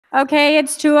Okay,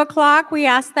 it's 2 o'clock. We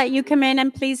ask that you come in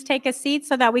and please take a seat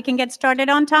so that we can get started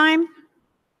on time.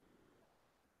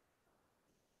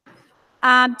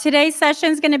 Today's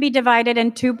session is going to be divided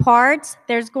in 2 parts.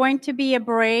 There's going to be a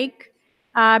break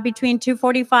between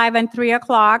 2:45 and 3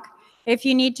 o'clock. If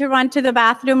you need to run to the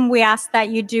bathroom, we ask that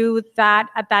you do that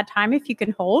at that time if you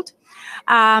can hold.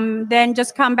 Then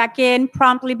just come back in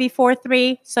promptly before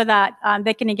 3 so that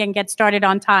they can again get started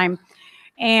on time.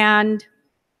 And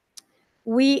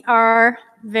we are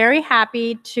very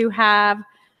happy to have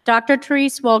Dr.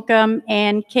 Therese Willkomm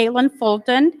and Caitlyn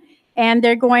Fulton, and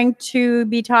they're going to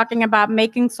be talking about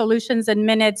making solutions in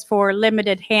minutes for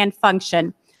limited hand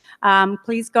function.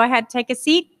 Please go ahead, take a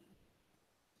seat.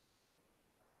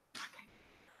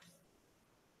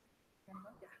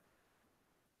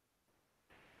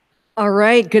 All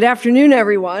right, good afternoon,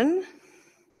 everyone.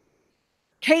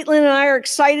 Caitlyn and I are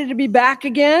excited to be back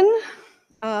again.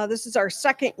 This is our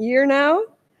 2nd year now,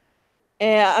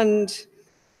 and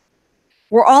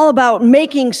we're all about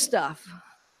making stuff.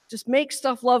 Just make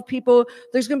stuff, love people.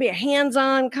 There's going to be a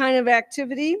hands-on kind of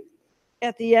activity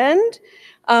at the end.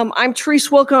 I'm Therese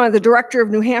Willkomm. I'm the director of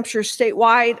New Hampshire's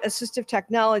statewide assistive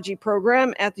technology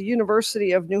program at the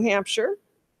University of New Hampshire.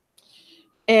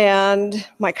 And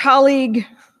my colleague,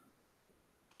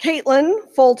 Caitlyn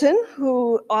Fulton,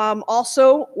 who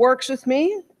also works with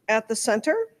me at the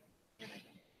center.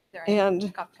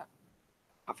 And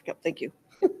coffee cup, thank you.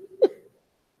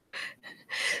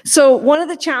 So one of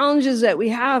the challenges that we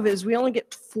have is we only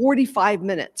get 45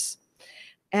 minutes.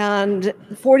 And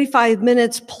 45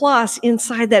 minutes plus,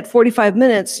 inside that 45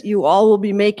 minutes, you all will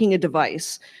be making a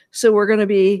device. So we're going to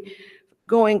be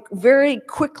going very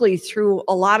quickly through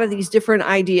a lot of these different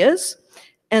ideas.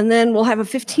 And then we'll have a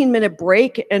 15-minute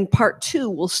break, and part 2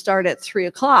 will start at 3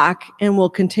 o'clock, and we'll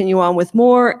continue on with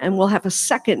more, and we'll have a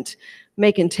second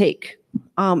make and take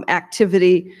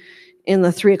activity in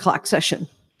the 3 o'clock session.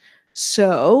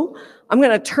 So I'm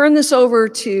going to turn this over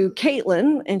to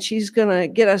Caitlyn, and she's going to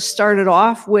get us started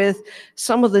off with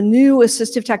some of the new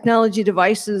assistive technology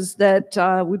devices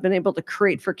that we've been able to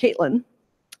create for Caitlyn.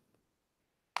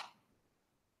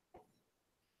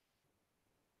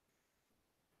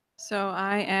 So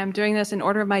I am doing this in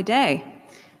order of my day.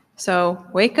 So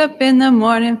wake up in the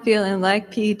morning feeling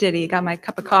like P. Diddy. Got my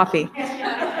cup of coffee.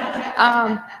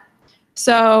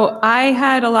 So I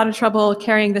had a lot of trouble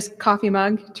carrying this coffee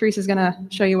mug. Therese is going to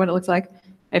show you what it looks like,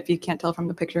 if you can't tell from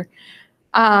the picture.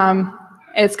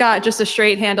 It's got just a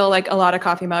straight handle like a lot of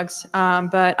coffee mugs,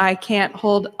 but I can't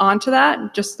hold onto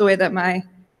that just the way that my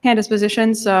hand is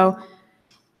positioned. So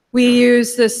we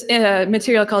use this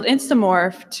material called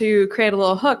Instamorph to create a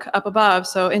little hook up above.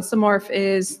 So Instamorph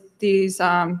is these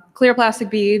clear plastic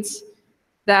beads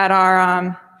that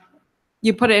are,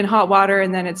 you put it in hot water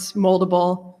and then it's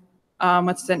moldable.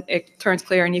 Once then it turns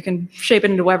clear and you can shape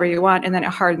it into whatever you want, and then it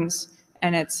hardens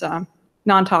and it's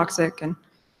non-toxic, and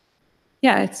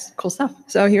yeah, it's cool stuff.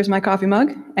 So here's my coffee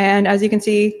mug, and as you can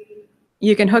see,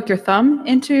 you can hook your thumb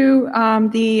into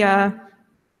the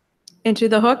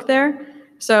hook there.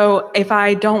 So if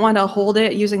I don't want to hold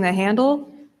it using the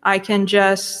handle, I can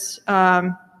just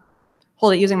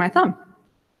hold it using my thumb.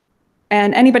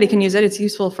 And anybody can use it. It's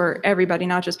useful for everybody,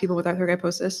 not just people with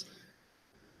arthrogryposis.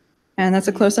 And that's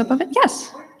a close-up of it.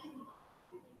 Yes.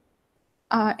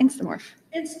 Instamorph.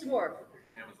 Instamorph.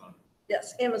 Amazon.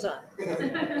 Yes, Amazon.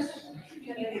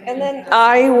 And then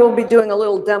I will be doing a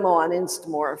little demo on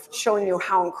Instamorph, showing you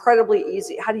how incredibly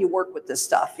easy, how do you work with this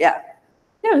stuff? Yeah.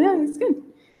 Yeah, it's good.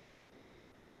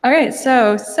 All right,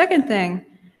 so second thing,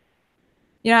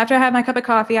 after I have my cup of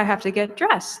coffee, I have to get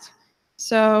dressed.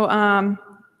 So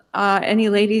any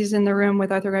ladies in the room with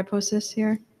arthrogryposis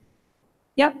here?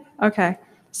 Yep, okay.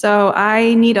 So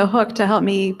I need a hook to help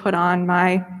me put on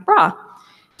my bra.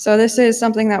 So this is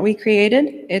something that we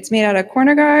created. It's made out of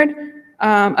corner guard,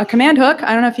 a command hook.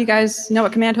 I don't know if you guys know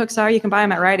what command hooks are. You can buy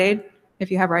them at Rite Aid if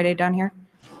you have Rite Aid down here.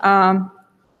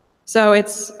 So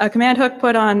it's a command hook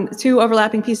put on 2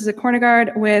 overlapping pieces of corner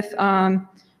guard with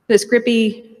this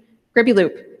grippy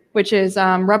loop, which is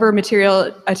rubber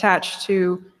material attached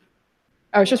to,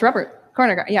 it's just rubber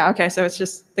corner guard. Yeah, okay, so it's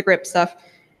just the grip stuff.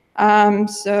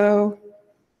 So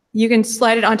you can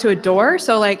slide it onto a door.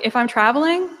 So like if I'm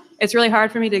traveling, it's really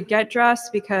hard for me to get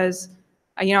dressed because,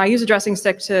 I use a dressing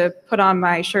stick to put on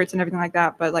my shirts and everything like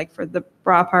that. But like for the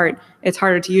bra part, it's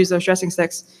harder to use those dressing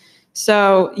sticks.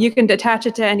 So you can attach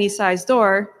it to any size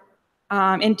door,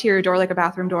 interior door, like a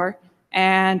bathroom door.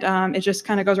 And it just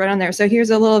kind of goes right on there. So here's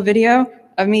a little video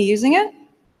of me using it.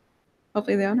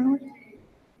 Hopefully the audio works.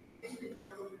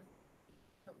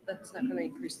 That's not going to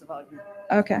increase the volume.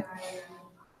 Okay.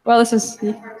 Well, this is.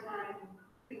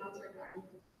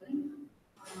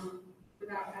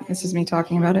 This is me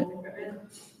talking about it.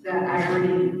 That I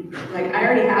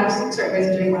already have certain ways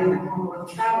of doing when I'm at home. When I'm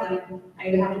traveling, I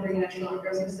either have to bring an extra long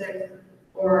grocery stick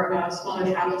or a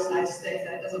smaller travel size stick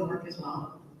that doesn't work as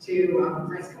well to,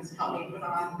 for instance, help me put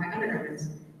on my undergarments.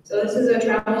 So this is a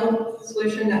travel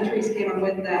solution that Therese came up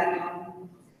with that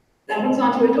hooks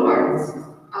onto a door.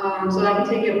 So I can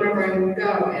take it wherever I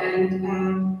go.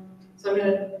 And so I'm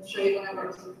going to show you how that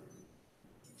works.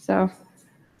 So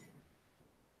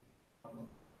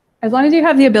as long as you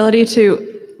have the ability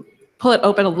to pull it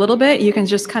open a little bit, you can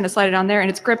just kind of slide it on there and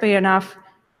it's grippy enough,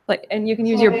 like, and you can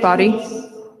use your body.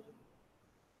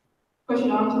 Push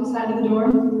it onto the side of the door.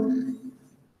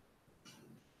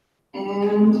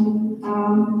 And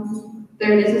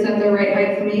there it is, it's at the right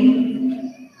height for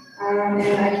me. And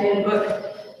I can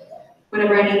hook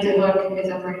whatever I need to hook, it's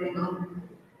at the right angle.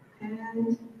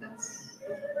 And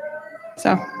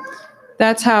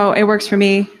that's how it works for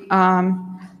me.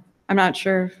 I'm not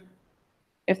sure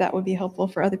if that would be helpful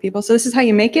for other people. So this is how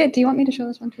you make it. Do you want me to show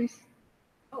this one, Therese?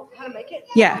 Oh, how to make it?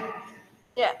 Yeah.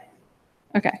 Yeah.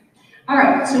 Okay. All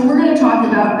right, so we're going to talk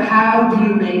about how do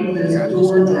you make this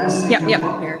door dress. Yep.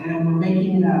 And we're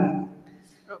making a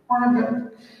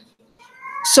corner.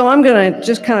 So I'm going to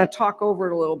just kind of talk over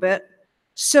it a little bit.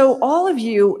 So all of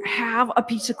you have a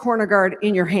piece of corner guard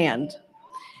in your hand.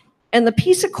 And the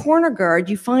piece of corner guard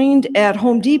you find at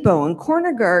Home Depot. And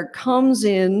corner guard comes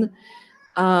in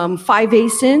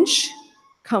 5/8 inch,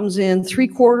 comes in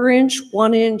 3/4 inch,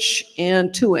 1 inch,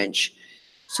 and 2 inch.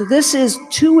 So this is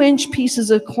 2-inch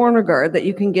pieces of corner guard that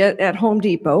you can get at Home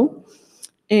Depot.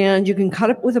 And you can cut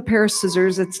it with a pair of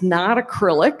scissors. It's not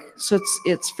acrylic, so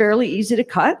it's fairly easy to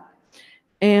cut.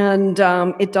 And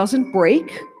it doesn't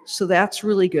break, so that's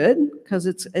really good because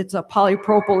it's a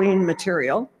polypropylene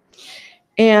material.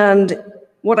 And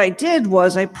what I did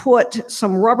was I put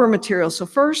some rubber material. So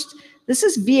first, this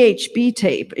is VHB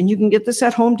tape, and you can get this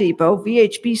at Home Depot.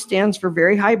 VHB stands for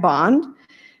very high bond.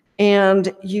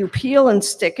 And you peel and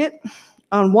stick it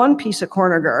on one piece of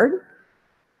corner guard.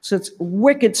 So it's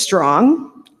wicked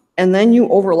strong. And then you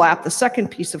overlap the second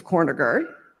piece of corner guard.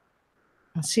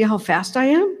 See how fast I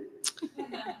am?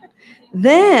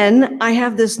 Then I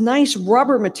have this nice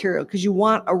rubber material because you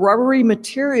want a rubbery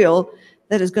material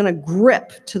that is going to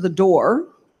grip to the door.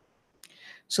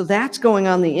 So that's going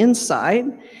on the inside.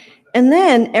 And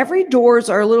then every doors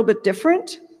are a little bit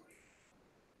different.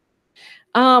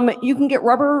 You can get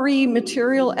rubbery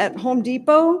material at Home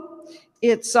Depot.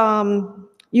 It's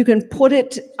you can put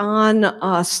it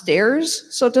on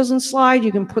stairs so it doesn't slide.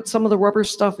 You can put some of the rubber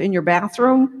stuff in your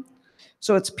bathroom.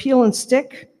 So it's peel and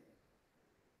stick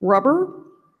rubber.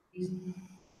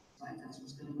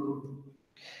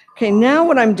 Okay, now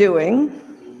what I'm doing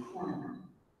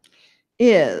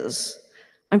is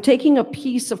I'm taking a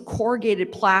piece of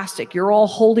corrugated plastic. You're all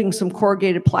holding some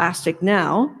corrugated plastic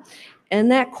now. And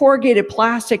that corrugated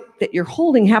plastic that you're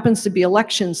holding happens to be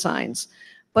election signs.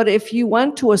 But if you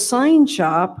went to a sign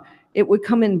shop, it would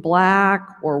come in black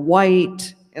or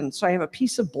white. And so I have a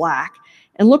piece of black.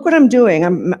 And look what I'm doing.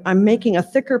 I'm making a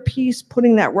thicker piece,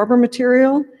 putting that rubber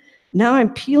material. Now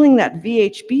I'm peeling that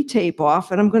VHB tape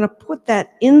off, and I'm going to put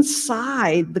that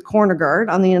inside the corner guard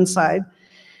on the inside.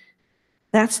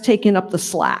 That's taking up the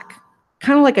slack,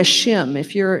 kind of like a shim.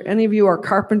 If any of you are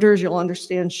carpenters, you'll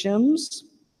understand shims.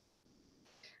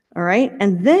 All right,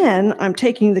 and then I'm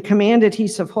taking the command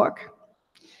adhesive hook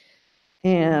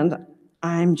and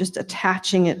I'm just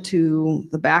attaching it to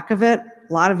the back of it.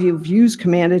 A lot of you have used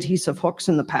command adhesive hooks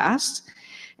in the past.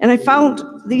 And I found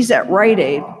these at Rite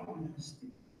Aid.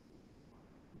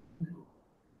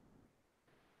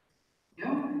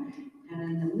 And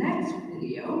in the next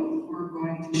video, we're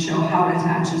going to show how it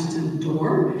attaches to the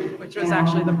door. Which was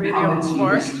actually the video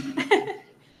before. Here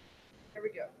we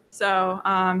go. So,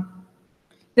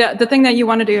 the thing that you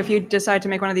want to do if you decide to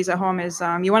make one of these at home is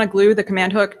you want to glue the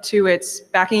command hook to its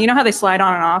backing. You know how they slide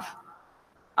on and off?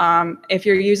 If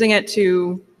you're using it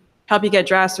to help you get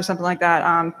dressed or something like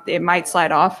that, it might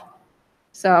slide off.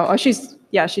 So,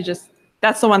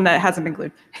 that's the one that hasn't been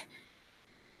glued.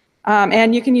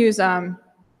 And you can use more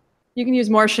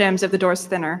shims if the door's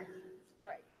thinner.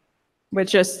 With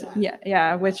just,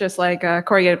 with just like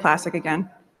corrugated plastic again.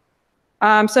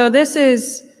 So this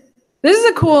is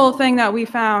a cool thing that we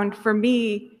found for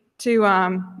me to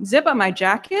zip up my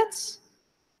jackets.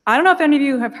 I don't know if any of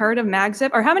you have heard of MagZip,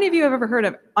 or how many of you have ever heard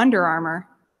of Under Armour?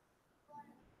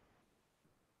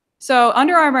 So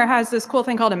Under Armour has this cool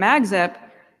thing called a MagZip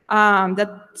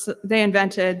that they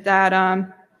invented that,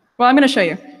 well, I'm going to show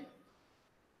you.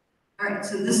 All right,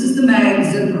 so this is the mag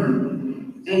zipper,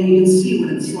 and you can see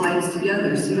when it slides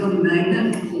together. See how the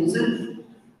magnet pulls it?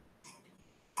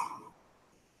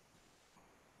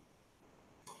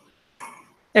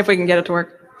 if we can get it to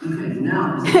work. Okay,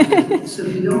 now, so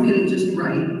if you don't get it just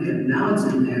right, okay, now it's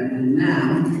in there, and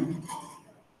now,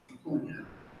 pull it out.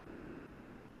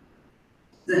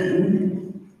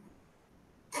 Then,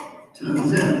 to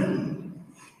unzip.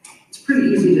 It's pretty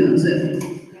easy to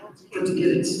unzip, but to get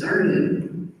it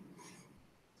started,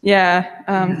 Yeah.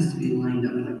 it has to be lined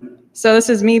up. So this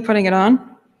is me putting it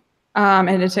on,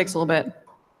 and it takes a little bit.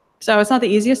 So it's not the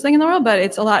easiest thing in the world, but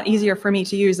it's a lot easier for me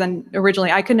to use than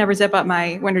originally. I could never zip up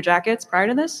my winter jackets prior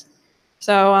to this.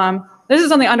 So this is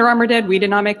something Under Armour did. We did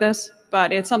not make this,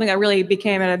 but it's something that really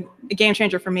became a game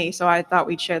changer for me. So I thought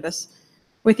we'd share this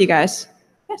with you guys.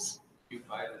 Yes. You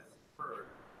buy this for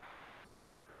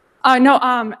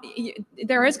No,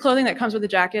 there is clothing that comes with the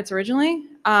jackets originally,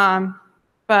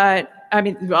 but I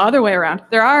mean the other way around.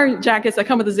 There are jackets that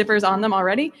come with the zippers on them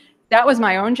already. That was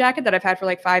my own jacket that I've had for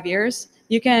like 5 years.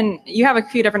 You have a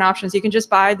few different options. You can just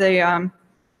buy the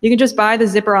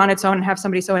zipper on its own and have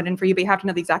somebody sew it in for you, but you have to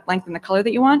know the exact length and the color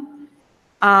that you want.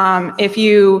 If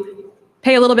you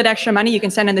pay a little bit extra money, you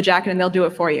can send in the jacket and they'll do it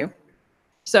for you.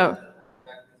 So,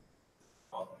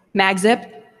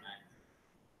 MagZip,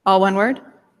 all one word,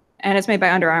 and it's made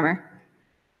by Under Armour.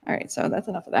 All right, so that's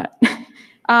enough of that.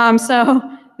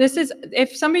 So this is,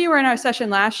 if some of you were in our session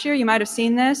last year, you might have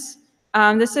seen this.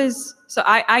 So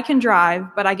I can drive,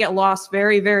 but I get lost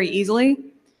very, very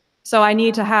easily. So I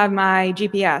need to have my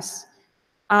GPS.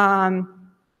 The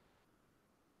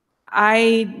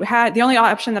only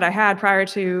option that I had prior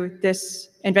to this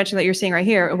invention that you're seeing right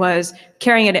here was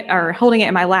carrying it or holding it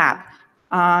in my lap,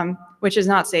 which is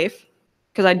not safe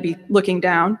because I'd be looking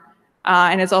down.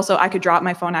 And it's also, I could drop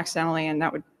my phone accidentally and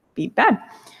that would be bad.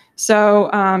 So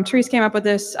Therese came up with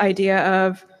this idea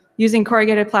of using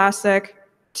corrugated plastic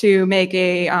to make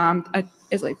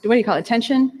it's like, what do you call it?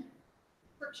 Tension?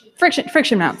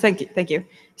 Friction mount. Thank you.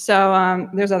 So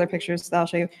there's other pictures that I'll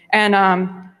show you. And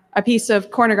a piece of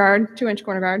corner guard, 2-inch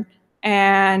corner guard,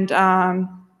 and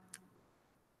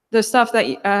the stuff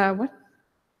that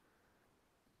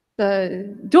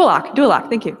the dual lock.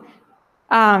 Thank you.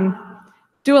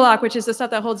 Dual lock, which is the stuff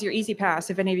that holds your Easy Pass.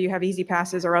 If any of you have Easy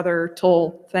Passes or other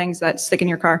toll things that stick in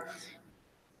your car.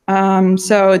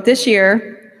 So this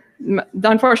year,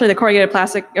 unfortunately, the corrugated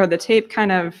plastic or the tape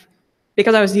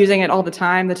because I was using it all the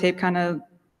time, the tape kind of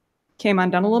came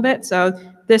undone a little bit. So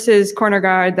this is corner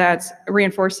guard that's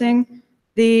reinforcing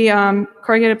the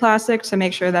corrugated plastic to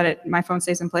make sure that my phone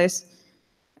stays in place.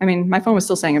 I mean, my phone was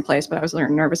still staying in place, but I was a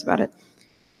little nervous about it.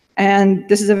 And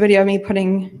this is a video of me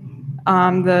putting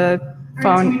the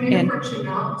phone so we made in. a friction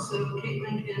mount, so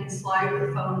Caitlyn can slide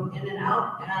her phone in and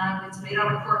out, and it's made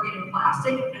out of corrugated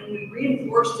plastic, and we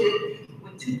reinforced it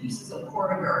with 2 pieces of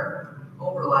corner guard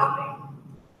overlapping.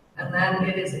 And then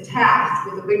it is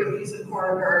attached with a bigger piece of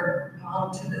corner guard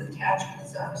to the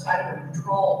attachments on the side of the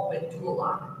control with dual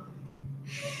lock.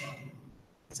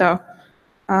 So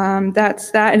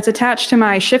that's that. It's attached to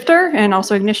my shifter and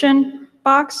also ignition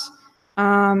box.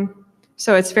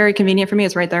 So it's very convenient for me.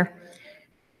 It's right there.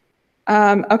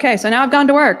 Okay, so now I've gone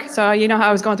to work. So you know how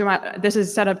I was going through this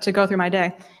is set up to go through my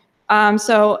day.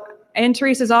 So in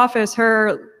Therese's office,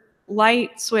 her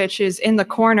light switch is in the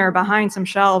corner behind some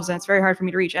shelves, and it's very hard for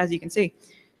me to reach, as you can see.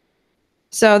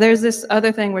 So there's this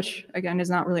other thing, which again is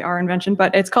not really our invention,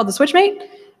 but it's called the SwitchMate.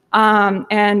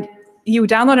 And you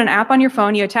download an app on your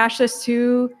phone, you attach this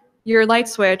to your light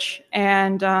switch,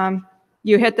 and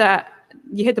you hit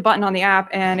the button on the app,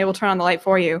 and it will turn on the light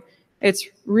for you. It's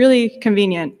really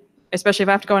convenient, especially if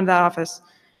I have to go into that office.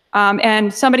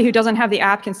 And somebody who doesn't have the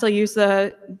app can still use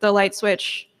the light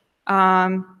switch.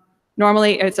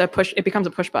 Normally, it becomes a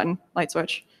push button light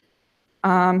switch.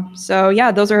 So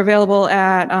yeah, those are available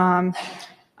at, I'm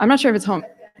not sure if it's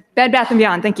Bed Bath &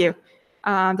 Beyond, thank you.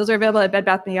 Those are available at Bed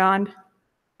Bath & Beyond.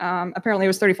 Apparently it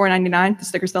was $34.99, the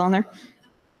sticker's still on there.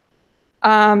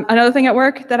 Another thing at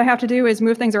work that I have to do is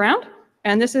move things around.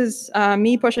 And this is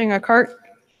me pushing a cart.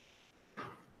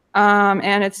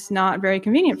 And it's not very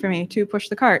convenient for me to push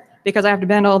the cart because I have to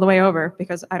bend all the way over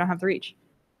because I don't have the reach.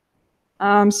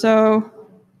 So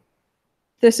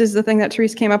this is the thing that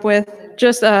Therese came up with,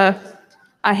 just a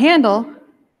handle.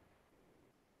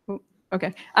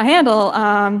 Okay, a handle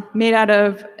made out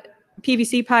of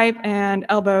PVC pipe and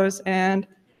elbows, and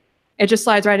it just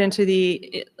slides right into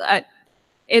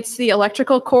it's the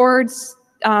electrical cords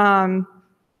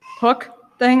hook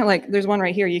thing. Like there's one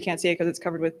right here, you can't see it because it's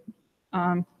covered with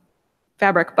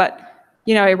fabric, but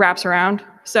you know, it wraps around.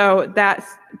 So that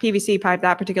PVC pipe,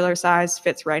 that particular size,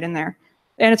 fits right in there,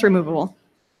 and it's removable.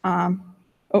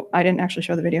 Oh, I didn't actually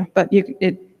show the video, but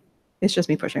it's just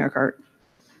me pushing a cart.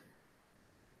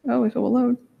 Oh, if it will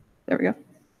load. There we go.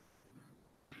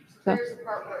 So. There's the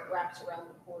part where it wraps around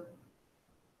the cord.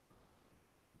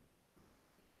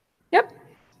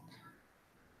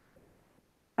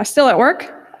 still at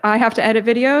work. I have to edit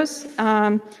videos.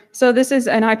 So this is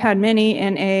an iPad mini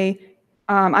in a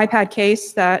iPad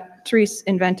case that Therese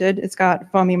invented. It's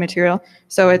got foamy material,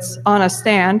 so it's on a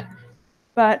stand.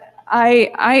 But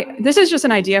this is just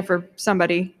an idea for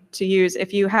somebody to use.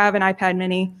 If you have an iPad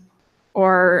mini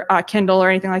or a Kindle or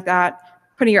anything like that,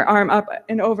 putting your arm up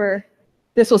and over,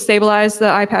 this will stabilize the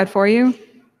iPad for you,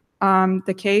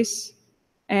 the case.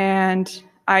 And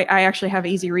I actually have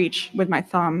easy reach with my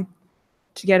thumb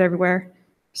to get everywhere.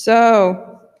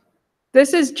 So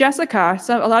this is Jessica.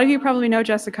 So a lot of you probably know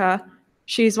Jessica.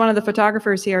 She's one of the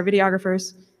photographers here,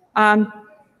 videographers.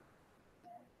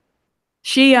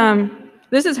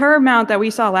 This is her mount that we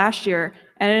saw last year,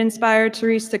 and it inspired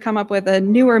Therese to come up with a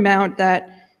newer mount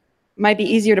that might be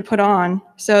easier to put on.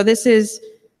 So this is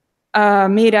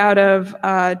made out of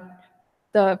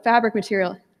the fabric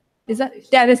material. Is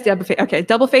that is double face? Okay,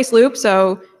 double face loop.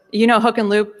 So you know hook and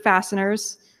loop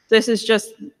fasteners. This is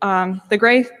just the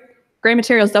gray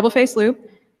material is double face loop,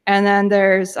 and then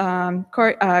there's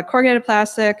corrugated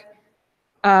plastic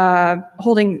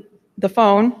holding the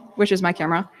phone, which is my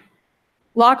camera.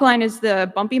 Lock line is the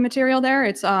bumpy material there.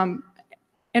 It's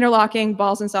interlocking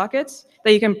balls and sockets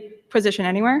that you can position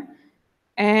anywhere.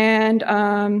 And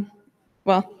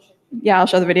well, yeah, I'll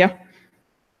show the video.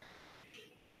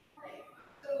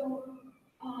 So,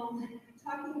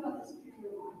 talking about this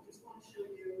camera, I just want to show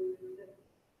you that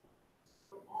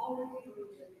all we're doing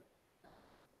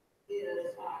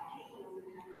is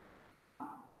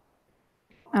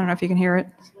I don't know if you can hear it.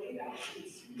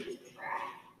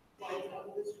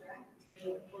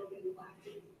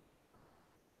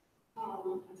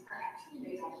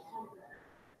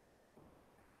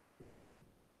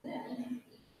 Then,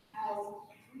 as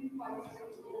 3 by 6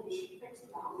 inch fixed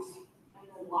mounts, and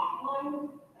then lock line,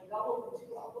 a double and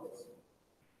 2 elbows.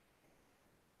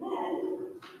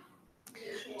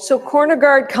 So corner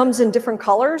guard comes in different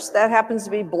colors. That happens to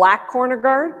be black corner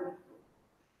guard.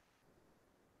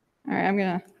 All right, I'm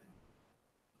gonna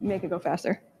make it go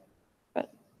faster,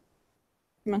 but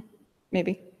come on,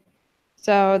 maybe.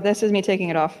 So this is me taking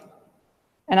it off,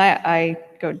 and I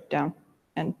go down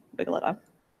and wiggle it up,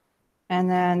 and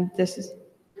then this is.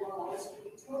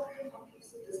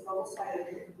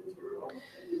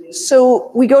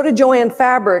 So we go to Joann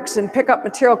Fabrics and pick up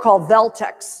material called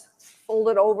Veltex, fold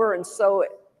it over and sew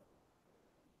it.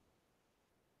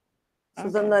 So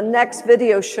then the next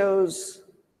video shows.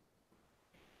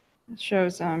 It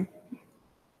shows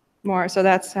more. So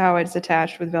that's how it's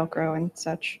attached with Velcro and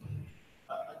such.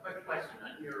 A quick question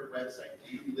on your website.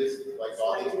 Do you list like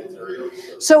all these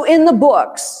materials? So in the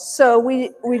books, so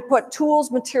we put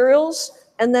tools, materials,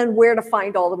 and then where to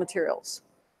find all the materials.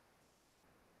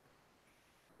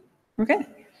 Okay.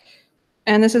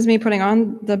 And this is me putting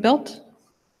on the belt.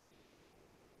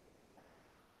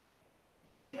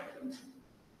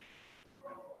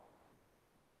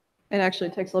 It actually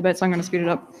takes a little bit, so I'm going to speed it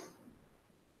up.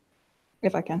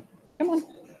 If I can. Come on.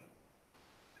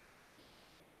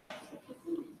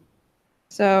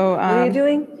 So, What are you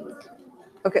doing?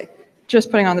 Okay. Just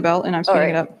putting on the belt, and I'm speeding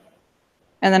it up.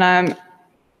 And then I'm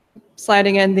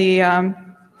sliding in the,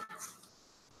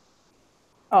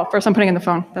 oh, first I'm putting in the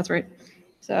phone. That's right.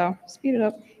 So speed it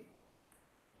up.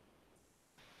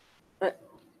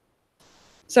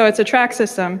 So it's a track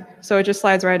system, so it just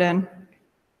slides right in.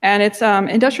 And it's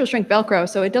industrial strength Velcro,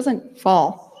 so it doesn't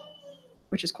fall,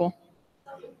 which is cool.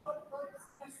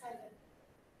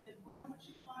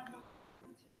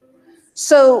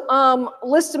 So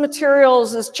list of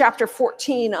materials is chapter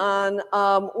 14 on,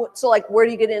 so like where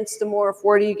do you get Instamorph,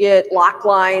 where do you get lock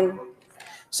line?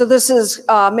 So this is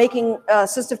making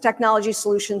assistive technology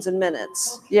solutions in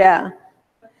minutes. Yeah.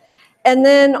 And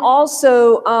then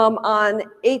also on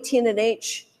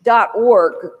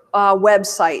 18nh.org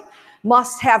website,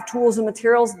 must have tools and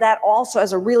materials. That also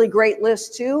has a really great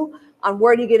list too on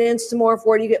where do you get Instamorph,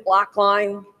 where do you get lock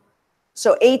line.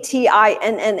 So ATINNH.org.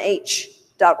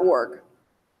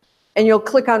 And you'll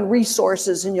click on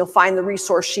resources and you'll find the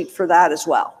resource sheet for that as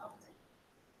well.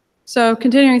 So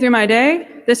continuing through my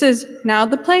day, this is now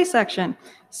the play section.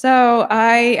 So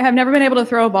I have never been able to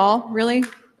throw a ball, really.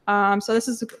 So this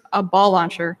is a ball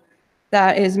launcher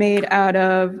that is made out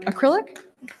of acrylic,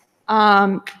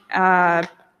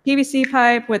 PVC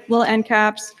pipe with little end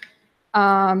caps.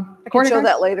 I can show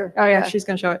that later. Oh yeah, she's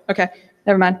gonna show it. Okay,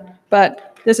 never mind.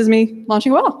 But this is me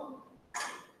launching a ball.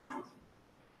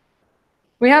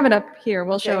 We have it up here.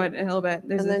 We'll show it in a little bit.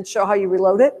 And then show how you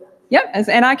reload it? Yep,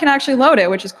 and I can actually load it,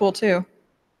 which is cool too.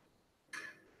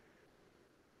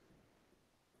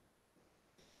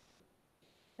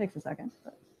 Takes a second.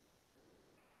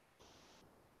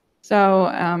 So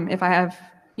if I have,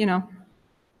 you know,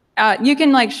 You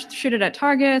can like shoot it at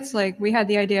targets. Like we had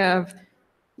the idea of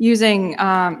using,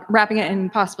 wrapping it in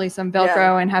possibly some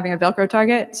Velcro and having a Velcro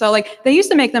target. So like they used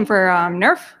to make them for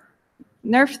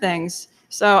Nerf things.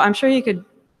 So I'm sure you could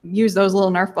use those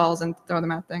little Nerf balls and throw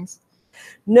them at things.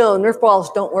 No, Nerf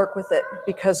balls don't work with it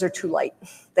because they're too light.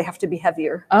 They have to be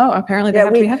heavier. Oh, apparently they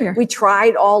have to be heavier. We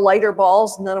tried all lighter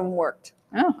balls, none of them worked.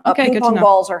 Oh, okay, ping good to pong know.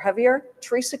 balls are heavier.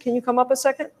 Teresa, can you come up a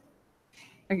second?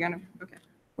 Again, okay.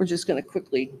 We're just going to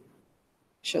quickly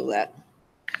show that.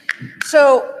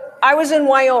 So I was in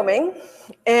Wyoming,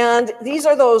 and these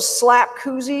are those slap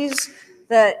koozies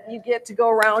that you get to go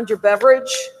around your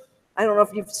beverage. I don't know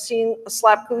if you've seen a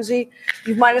slap koozie.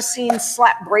 You might have seen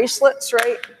slap bracelets,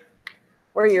 right?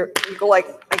 Where you go like,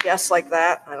 I guess like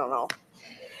that. I don't know.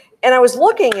 And I was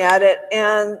looking at it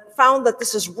and found that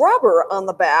this is rubber on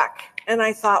the back. And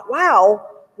I thought, wow,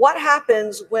 what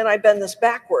happens when I bend this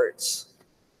backwards?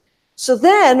 So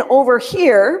then over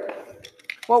here,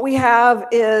 what we have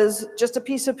is just a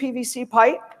piece of PVC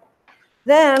pipe.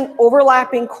 Then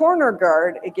overlapping corner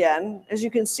guard again. As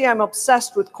you can see, I'm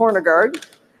obsessed with corner guard.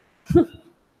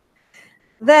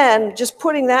 Then just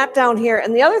putting that down here.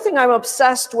 And the other thing I'm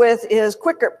obsessed with is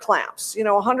quick grip clamps. You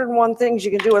know, 101 things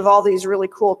you can do with all these really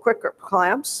cool quick grip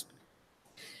clamps.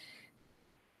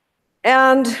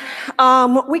 And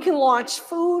we can launch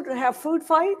food, have food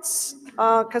fights,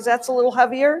 because that's a little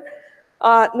heavier.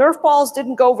 Nerf balls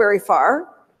didn't go very far.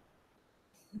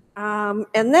 And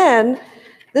then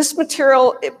this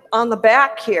material on the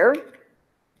back here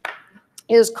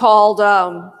is called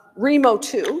Remo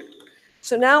 2.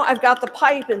 So now I've got the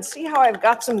pipe, and see how I've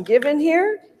got some give in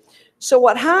here? So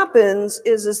what happens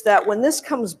is that when this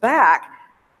comes back,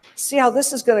 see how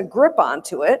this is going to grip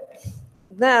onto it?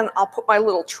 Then I'll put my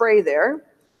little tray there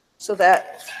so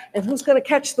that, and who's going to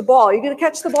catch the ball? Are you going to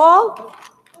catch the ball?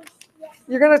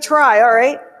 You're going to try, all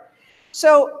right?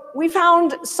 So we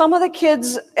found some of the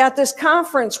kids at this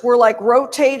conference were like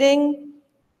rotating,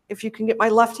 if you can get my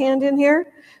left hand in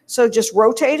here. So just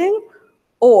rotating,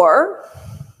 or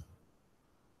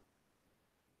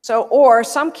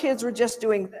some kids were just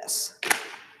doing this.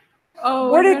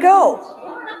 Oh, where'd it go?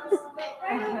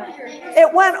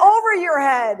 It went over your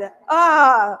head.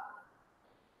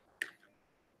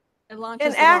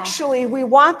 And actually, we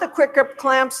want the quick grip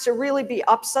clamps to really be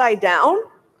upside down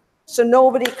so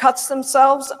nobody cuts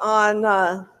themselves on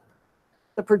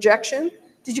the projection.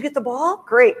 Did you get the ball?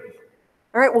 Great.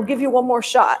 All right, we'll give you one more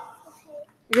shot.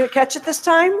 You're going to catch it this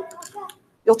time?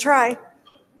 You'll try.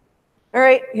 All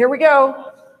right, here we go.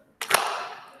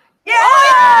 Yay! Oh,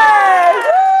 yeah!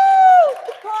 Woo!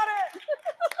 Caught it.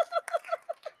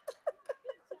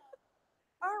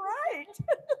 All right.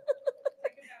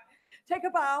 Take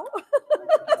a bow.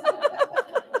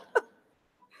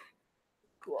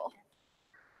 Cool.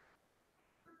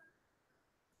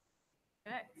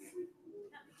 Okay.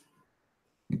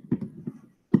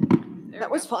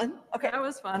 That was fun. Okay. That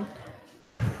was fun.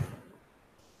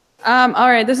 All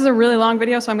right, this is a really long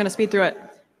video, so I'm going to speed through it.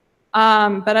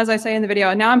 But as I say in the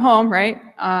video, now I'm home, right?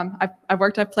 I've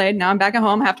worked, I've played, now I'm back at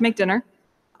home, I have to make dinner.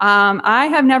 I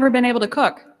have never been able to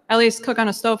cook, at least cook on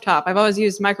a stovetop. I've always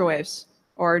used microwaves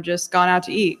or just gone out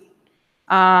to eat,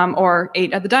 or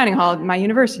ate at the dining hall at my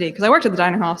university, because I worked at the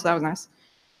dining hall, so that was nice.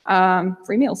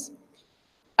 Free meals.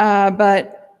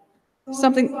 But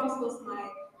something,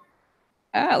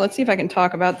 let's see if I can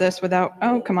talk about this without,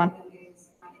 oh, come on.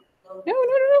 No.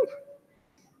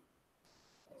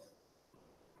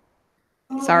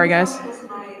 Sorry, guys.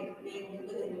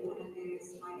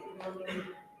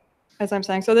 As I'm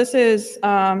saying, so this is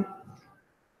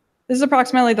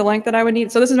approximately the length that I would need.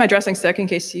 So this is my dressing stick, in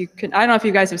case you could, I don't know if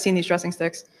you guys have seen these dressing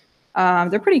sticks.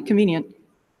 They're pretty convenient,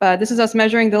 but this is us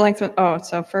measuring the length of, oh,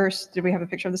 so first, did we have a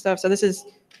picture of the stove? So this is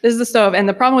the stove, and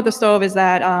the problem with the stove is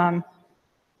that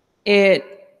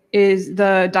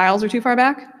the dials are too far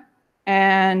back,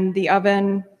 and the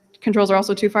oven controls are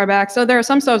also too far back. So there are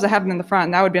some stoves that have them in the front,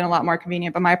 and that would be a lot more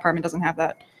convenient, but my apartment doesn't have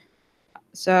that.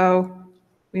 So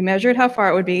we measured how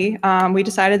far it would be. We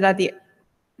decided that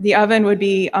the oven would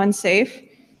be unsafe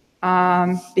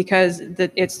because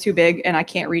it's too big and I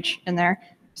can't reach in there.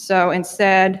 So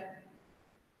instead,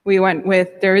 we went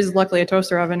with, there is luckily a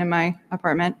toaster oven in my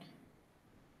apartment.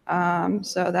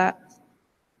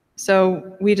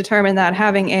 So we determined that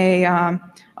having a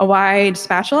wide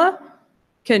spatula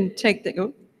can take the,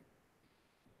 oh.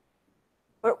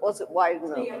 But was it wide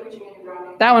enough?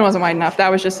 That one wasn't wide enough. That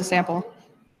was just a sample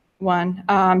one.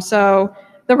 So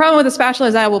the problem with the spatula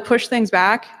is that it will push things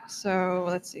back. So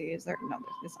let's see, is there, no,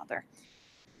 it's not there.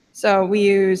 So we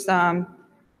used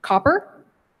copper,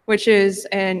 which is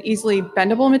an easily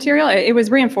bendable material. It was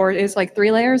reinforced, it's like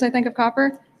 3 layers, I think, of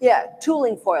copper. Yeah,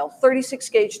 tooling foil, 36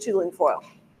 gauge tooling foil.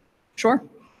 Sure.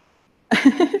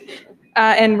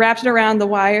 And wrapped it around the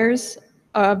wires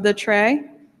of the tray.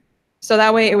 So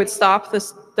that way it would stop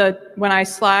when I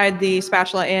slide the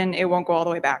spatula in, it won't go all the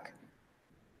way back.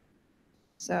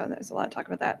 So there's a lot of talk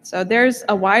about that. So there's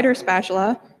a wider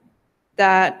spatula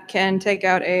that can take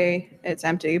out it's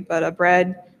empty, but a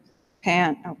bread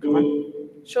pan. Oh, come on.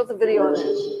 Show the video on it.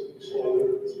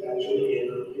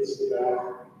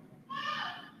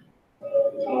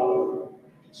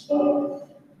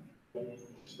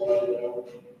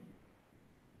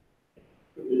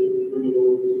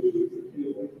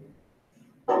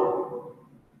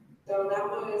 So that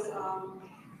was,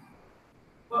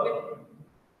 what we,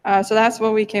 So that's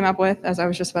what we came up with, as I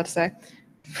was just about to say,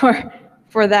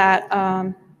 for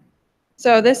that.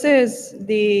 So this is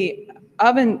the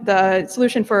the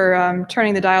solution for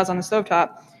turning the dials on the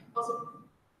stovetop.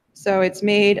 So it's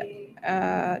made,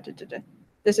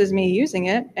 this is me using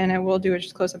it, and I will do a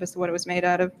just close up as to what it was made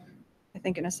out of, I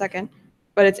think in a second.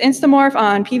 But it's Instamorph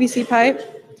on PVC pipe,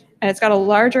 and it's got a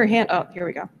larger hand, oh, here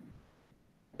we go.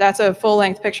 That's a full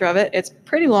length picture of it. It's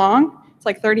pretty long, it's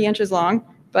like 30 inches long,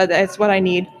 but it's what I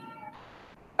need.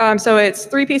 So it's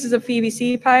 3 pieces of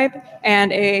PVC pipe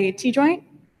and a T-joint.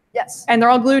 Yes. And they're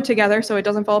all glued together so it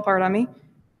doesn't fall apart on me.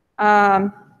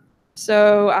 And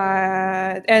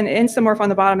Instamorph on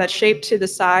the bottom that's shaped to the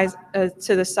size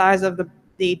of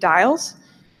the dials.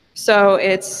 So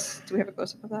it's, do we have a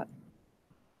close-up of that?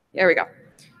 There we go.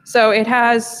 So it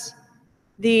has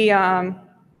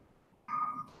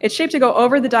it's shaped to go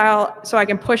over the dial so I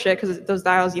can push it, because those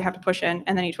dials you have to push in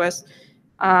and then you twist.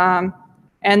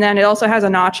 And then it also has a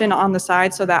notch in on the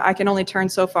side so that I can only turn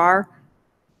so far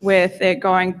with it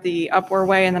going the upward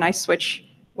way, and then I switch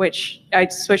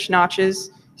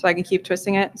notches so I can keep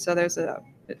twisting it. So there's the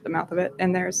mouth of it,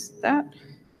 and there's that.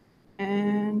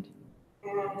 And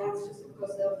that's just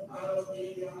because of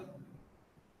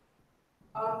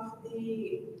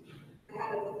the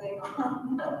head of the thing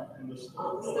on the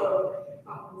stove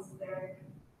there.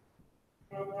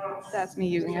 And that's me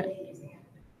using it.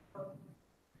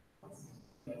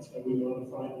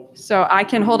 So I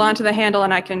can hold on to the handle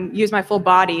and I can use my full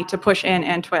body to push in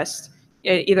and twist,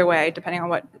 either way, depending on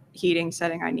what heating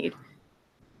setting I need.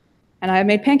 And I have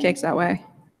made pancakes that way.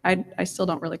 I still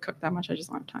don't really cook that much, I just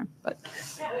don't have time, but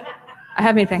I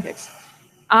have made pancakes.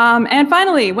 And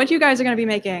finally, what you guys are gonna be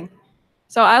making.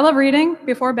 So I love reading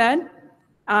before bed,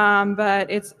 but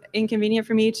it's inconvenient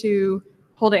for me to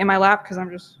hold it in my lap because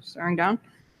I'm just staring down.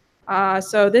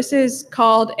 So this is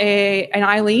called an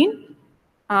Eileen.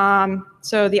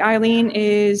 So the Eileen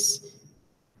is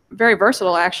very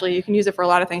versatile, actually. You can use it for a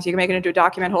lot of things. You can make it into a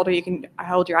document holder. You can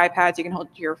hold your iPads. You can hold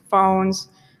your phones,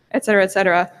 et cetera, et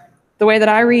cetera. The way that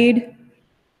I read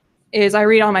is I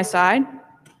read on my side.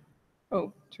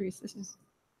 Oh, Therese, this is.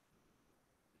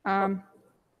 I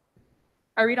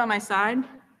read on my side.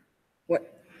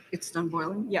 What? It's done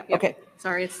boiling? Yeah. Okay.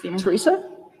 Sorry, it's steaming. Teresa?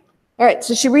 All right,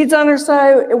 so she reads on her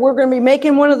side. We're going to be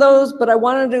making one of those, but I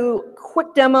want to do a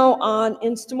quick demo on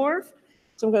Instamorph.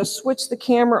 So I'm going to switch the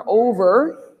camera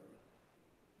over.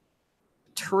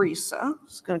 Teresa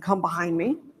is going to come behind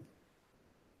me.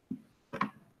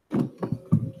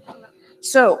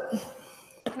 So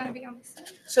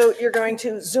you're going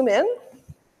to zoom in.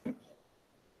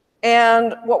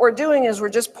 And what we're doing is we're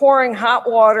just pouring hot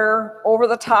water over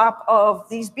the top of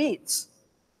these beads.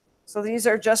 So these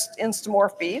are just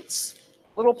Instamorph beads,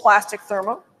 little plastic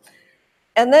thermo.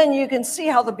 And then you can see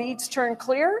how the beads turn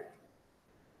clear.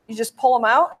 You just pull them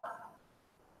out.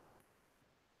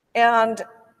 And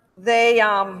they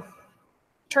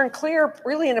turn clear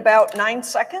really in about 9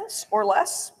 seconds or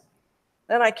less.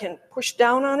 Then I can push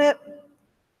down on it,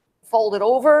 fold it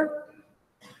over.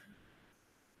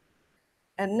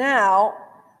 And now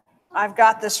I've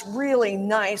got this really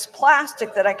nice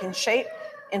plastic that I can shape.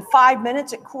 In 5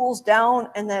 minutes, it cools down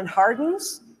and then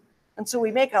hardens. And so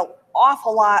we make an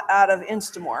awful lot out of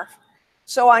Instamorph.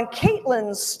 So on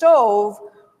Caitlyn's stove,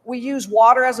 we use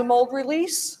water as a mold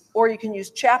release, or you can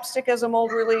use chapstick as a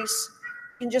mold release.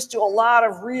 You can just do a lot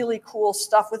of really cool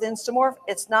stuff with Instamorph.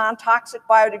 It's non-toxic,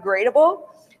 biodegradable.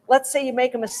 Let's say you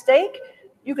make a mistake,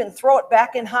 you can throw it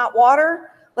back in hot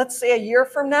water. Let's say a year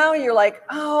from now, you're like,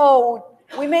 oh,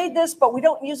 we made this, but we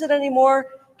don't use it anymore.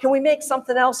 Can we make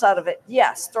something else out of it?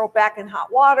 Yes, throw it back in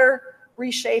hot water,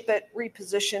 reshape it,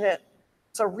 reposition it.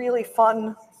 It's a really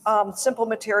fun, simple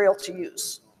material to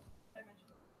use.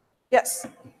 Yes?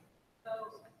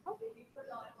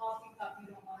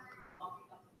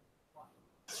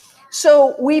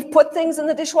 So we've put things in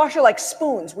the dishwasher like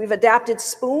spoons. We've adapted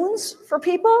spoons for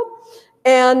people.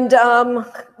 And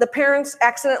the parents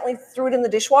accidentally threw it in the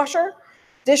dishwasher.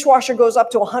 Dishwasher goes up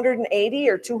to 180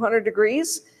 or 200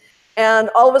 degrees. And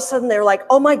all of a sudden they're like,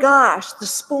 oh my gosh, the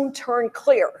spoon turned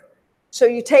clear. So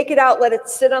you take it out, let it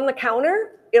sit on the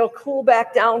counter. It'll cool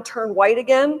back down, turn white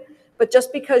again. But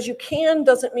just because you can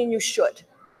doesn't mean you should,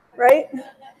 right?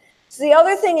 So the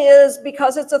other thing is,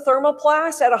 because it's a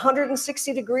thermoplast, at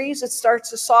 160 degrees, it starts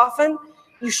to soften.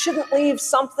 You shouldn't leave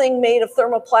something made of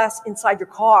thermoplast inside your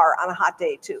car on a hot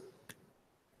day too.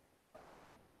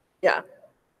 Yeah.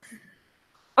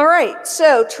 All right,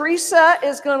 so Teresa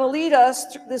is going to lead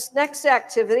us through this next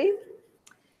activity.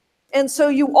 And so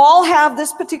you all have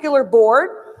this particular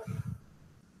board.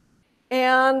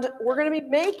 And we're going to be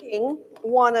making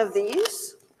one of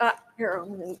these. Here,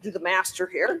 I'm going to do the master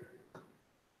here.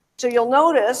 So you'll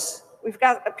notice we've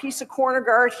got a piece of corner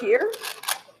guard here.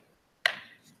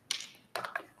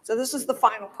 So this is the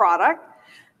final product.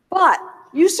 But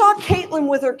you saw Caitlyn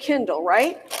with her Kindle,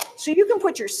 right? So you can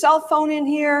put your cell phone in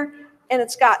here, and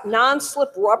it's got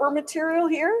non-slip rubber material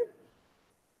here.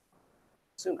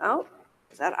 Zoom out.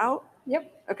 Is that out?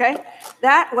 Yep. Okay.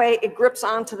 That way it grips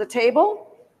onto the table.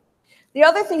 The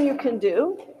other thing you can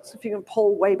do, so if you can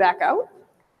pull way back out,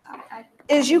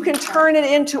 is you can turn it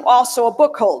into also a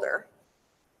book holder.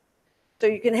 So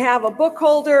you can have a book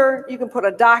holder, you can put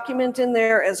a document in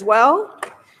there as well.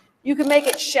 You can make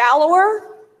it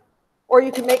shallower, or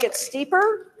you can make it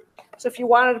steeper. So if you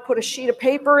wanted to put a sheet of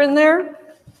paper in there,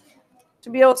 to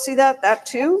be able to see that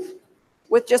too,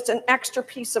 with just an extra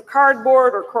piece of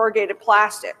cardboard or corrugated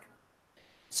plastic.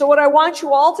 So what I want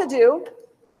you all to do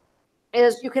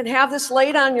is you can have this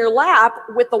laid on your lap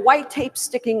with the white tape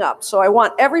sticking up. So I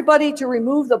want everybody to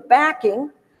remove the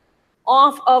backing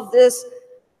off of this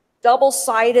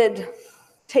double-sided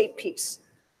tape piece.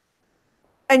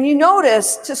 And you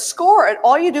notice, to score it,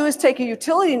 all you do is take a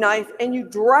utility knife and you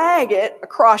drag it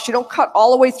across. You don't cut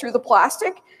all the way through the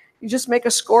plastic. You just make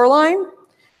a score line.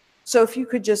 So if you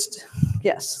could just,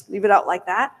 yes, leave it out like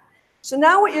that. So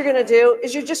now what you're going to do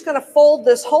is you're just going to fold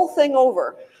this whole thing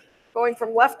over, going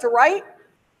from left to right.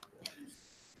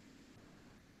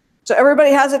 So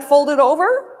everybody has it folded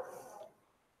over?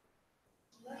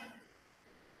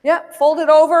 Yep, fold it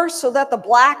over so that the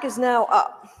black is now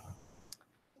up.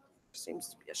 Seems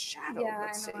to be a shadow. Yeah,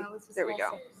 Let's I know. I was see. just There we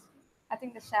gonna go. say, I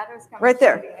think the shadow is coming Right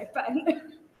there. through the iPad.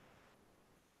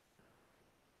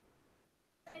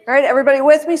 All right, everybody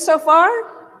with me so far?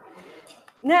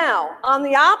 Now, on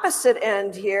the opposite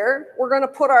end here, we're going to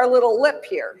put our little lip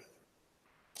here.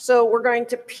 So we're going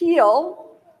to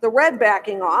peel the red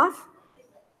backing off.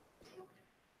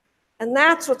 And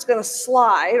that's what's going to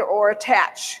slide or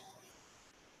attach.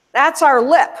 That's our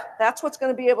lip. That's what's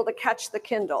going to be able to catch the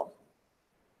Kindle.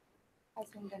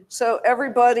 So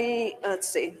everybody, let's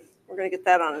see, we're going to get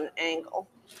that on an angle.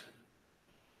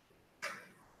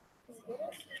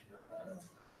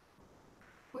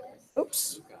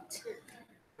 Oops.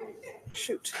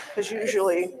 Shoot, because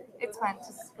usually. It's fine,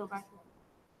 just go back.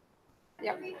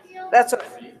 Yep. That's what,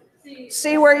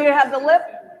 see where you have the lip?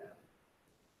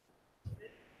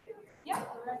 Yeah.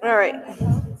 All right. Okay.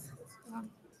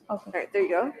 All right, there you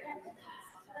go.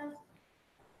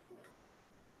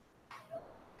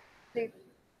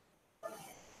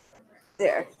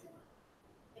 There.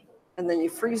 And then you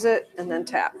freeze it and then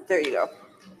tap. There you go.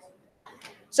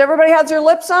 So everybody has their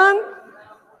lips on?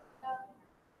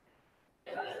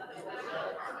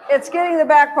 It's getting the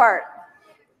back part.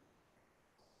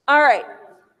 All right.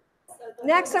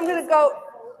 Next, I'm going to go,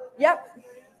 yep.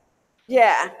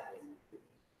 Yeah.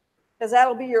 Because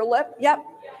that'll be your lip. Yep.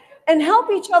 And help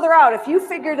each other out. If you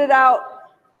figured it out,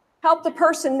 help the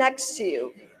person next to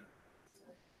you.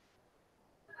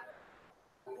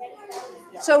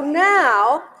 So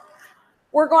now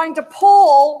we're going to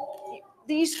pull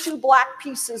these two black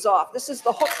pieces off. This is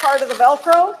the hook part of the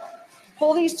Velcro.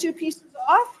 Pull these two pieces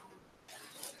off.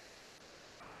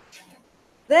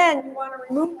 Then you want to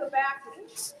remove the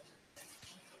backings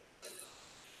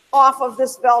off of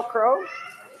this Velcro.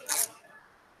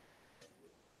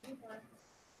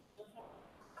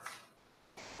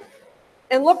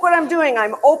 And look what I'm doing.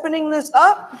 I'm opening this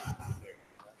up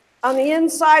on the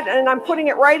inside, and I'm putting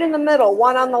it right in the middle.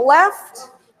 One on the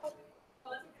left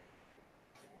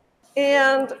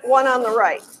and one on the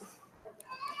right.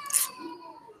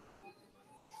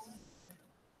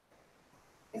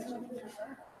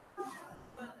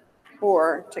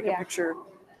 Or take a picture.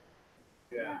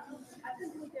 Yeah.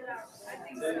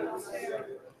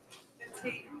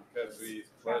 Because we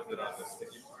left it on the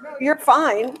sticky part. You're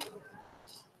fine.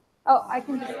 Oh, I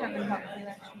can just come and help you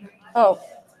actually. Oh.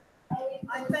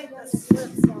 I think the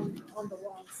slits on the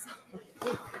walls.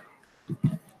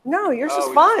 No, yours is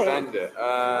we fine. Bend it.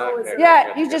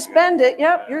 Yeah, you just bend it.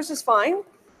 Yep, yours is fine.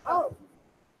 Oh,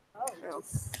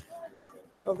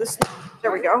 Oh, this,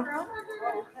 there we go.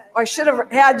 I should have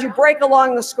had you break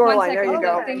along the score line. There you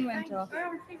go. Thing went off.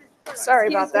 Sorry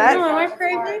about that. am I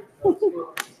crazy?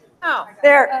 Oh.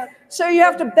 There. So you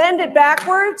have to bend it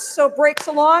backwards so it breaks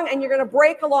along, and you're going to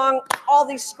break along all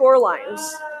these score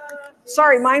lines.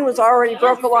 Sorry, mine was already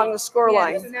broke along the score So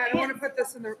line. now I want to put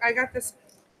this in the, I got this,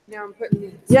 now I'm putting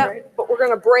these, Yep, right? but we're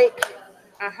going to break.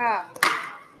 Aha.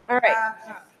 All right.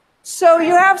 So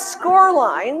you have score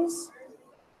lines.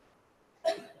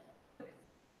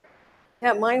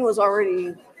 Yeah, mine was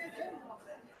already.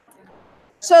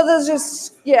 So there's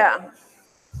just, yeah.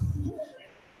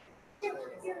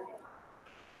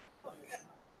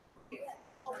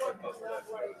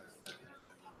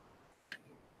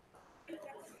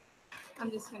 I'm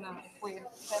just gonna wait.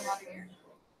 I'm not here.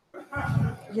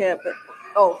 Yeah, but,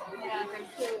 oh, Yeah, thank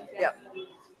you. yeah.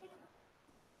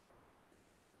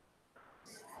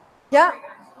 Yeah.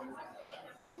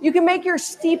 You can make yours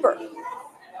steeper.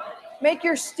 Make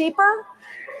yours steeper.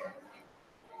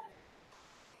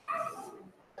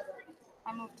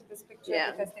 I moved to this picture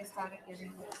Yeah. because they started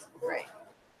giving this. Right.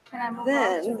 Can I move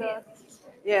Then- on to the?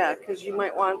 Yeah, because you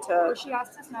might want to. Well, she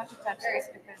asked us not to touch this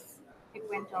because it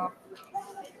went off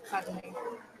suddenly.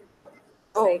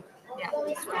 Oh, Yeah.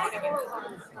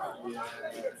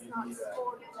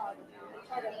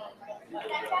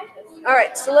 all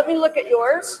right. So let me look at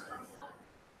yours.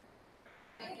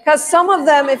 Because some of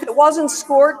them, if it wasn't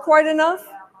scored quite enough.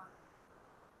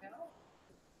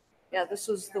 Yeah, this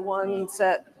was the ones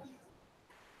that.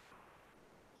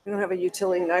 We don't have a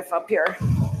utility knife up here.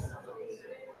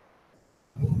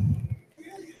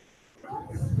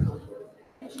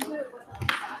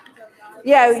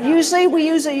 Yeah, usually we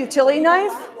use a utility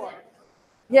knife.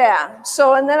 Yeah,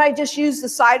 so and then I just use the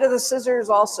side of the scissors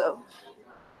also.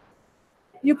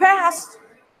 You passed.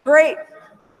 Great.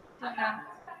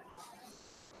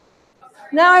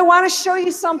 Now I want to show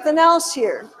you something else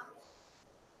here.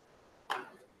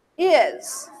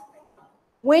 Is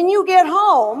when you get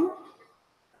home,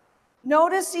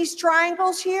 notice these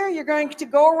triangles here. You're going to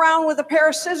go around with a pair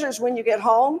of scissors when you get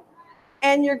home,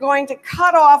 and you're going to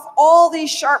cut off all these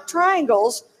sharp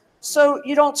triangles so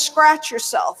you don't scratch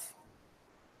yourself.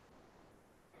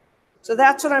 So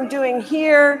that's what I'm doing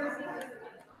here,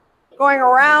 going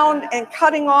around and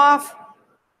cutting off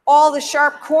all the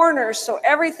sharp corners so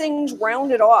everything's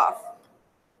rounded off.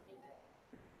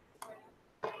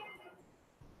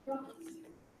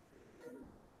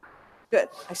 Good.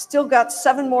 I still got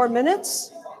 7 more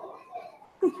minutes.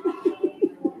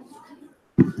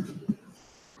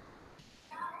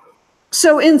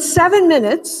 So in 7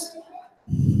 minutes,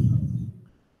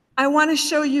 I want to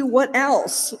show you what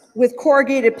else with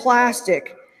corrugated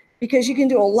plastic, because you can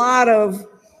do a lot of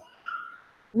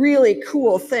really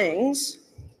cool things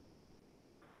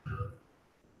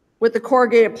with the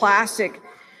corrugated plastic.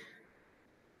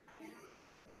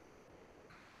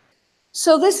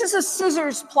 So this is a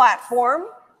scissors platform.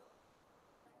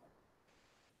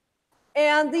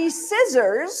 And these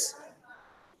scissors,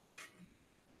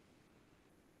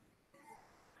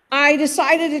 I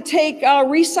decided to take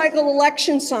recycled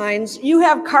election signs. You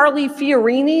have Carly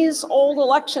Fiorini's old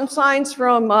election signs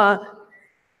from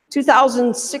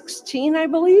 2016, I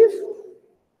believe.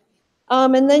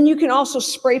 And then you can also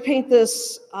spray paint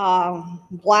this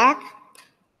black.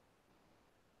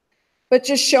 But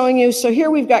just showing you, so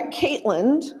here we've got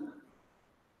Caitlyn.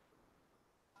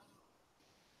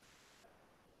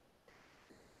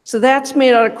 So that's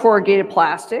made out of corrugated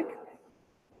plastic.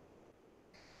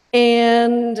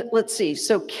 And let's see,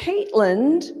 so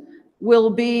Caitlyn will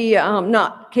be,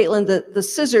 not Caitlyn, the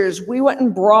scissors, we went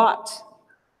and brought,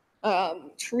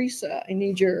 Teresa, I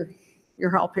need your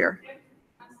help here.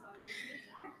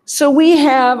 So we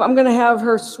have, I'm gonna have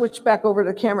her switch back over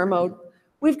to camera mode.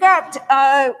 We've got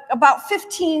about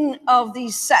 15 of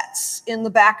these sets in the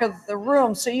back of the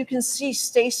room, so you can see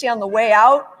Stacy on the way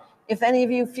out, if any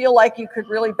of you feel like you could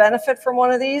really benefit from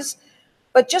one of these.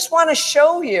 But just wanna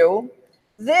show you,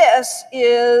 this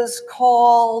is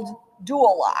called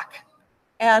dual lock.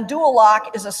 And dual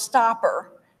lock is a stopper.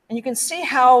 And you can see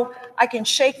how I can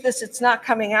shake this, it's not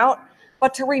coming out.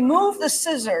 But to remove the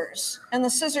scissors, and the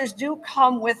scissors do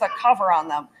come with a cover on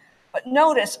them. But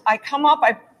notice, I come up,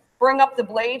 I bring up the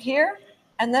blade here,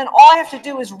 and then all I have to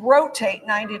do is rotate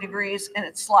 90 degrees and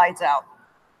it slides out.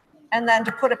 And then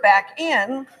to put it back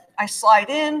in, I slide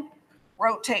in,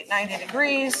 rotate 90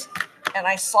 degrees, and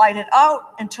I slide it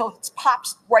out until it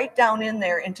pops right down in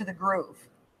there into the groove.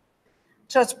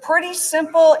 So it's pretty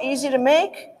simple, easy to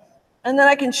make. And then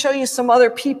I can show you some other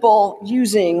people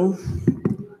using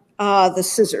the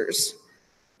scissors.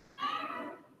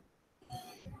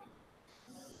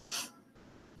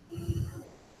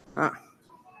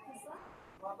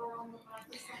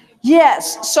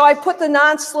 Yes, so I put the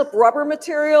non-slip rubber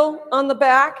material on the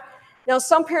back. Now,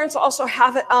 some parents also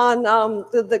have it on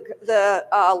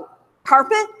the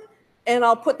carpet, and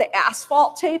I'll put the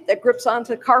asphalt tape that grips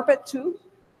onto carpet too.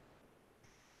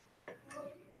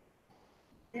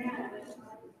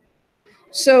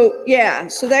 So yeah,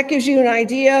 so that gives you an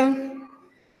idea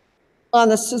on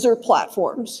the scissor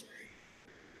platforms.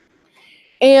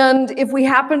 And if we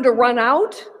happen to run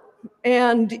out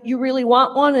and you really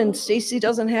want one and Stacy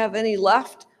doesn't have any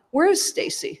left, where is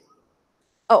Stacy?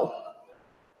 Oh,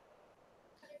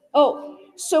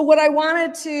 so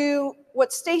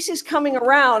what Stacy's coming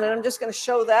around, and I'm just going to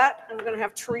show that. I'm going to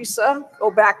have Teresa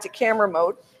go back to camera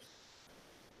mode.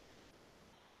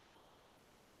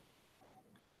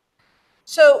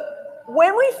 So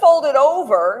when we fold it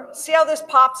over, see how this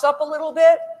pops up a little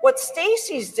bit? What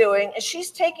Stacy's doing is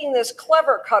she's taking this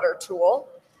clever cutter tool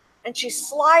and she's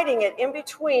sliding it in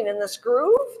between in this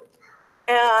groove.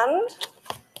 And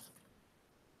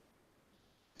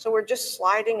so we're just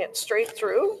sliding it straight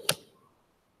through.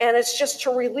 And it's just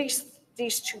to release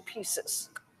these two pieces.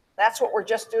 That's what we're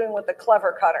just doing with the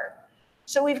clever cutter.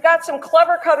 So we've got some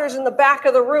clever cutters in the back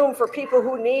of the room for people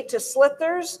who need to slit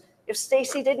theirs, if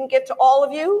Stacy didn't get to all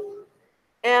of you,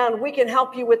 and we can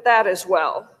help you with that as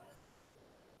well.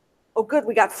 Oh, good,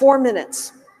 we got 4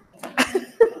 minutes.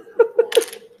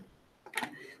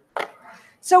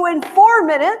 So in 4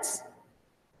 minutes,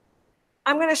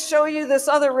 I'm going to show you this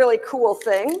other really cool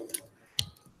thing.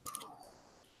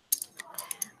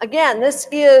 Again, this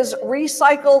is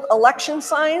recycled election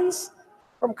signs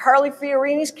from Carly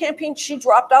Fiorini's campaign. She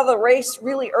dropped out of the race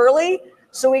really early,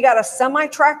 so we got a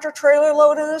semi-tractor trailer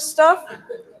load of this stuff.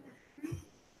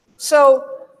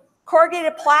 So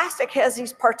corrugated plastic has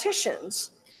these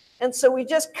partitions, and so we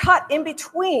just cut in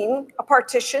between a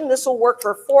partition. This will work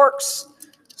for forks,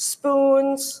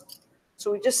 spoons.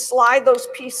 So we just slide those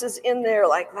pieces in there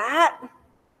like that.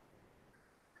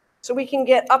 So we can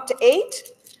get up to 8.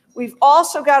 We've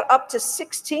also got up to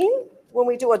 16 when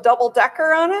we do a double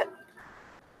decker on it.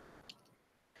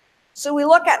 So we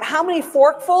look at how many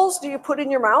forkfuls do you put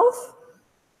in your mouth.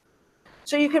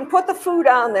 So you can put the food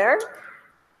on there.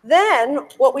 Then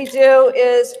what we do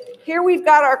is, here we've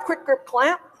got our quick grip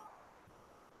clamp.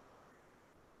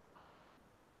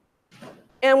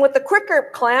 And with the quick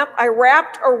grip clamp, I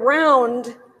wrapped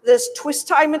around this twist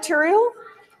tie material.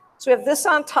 So we have this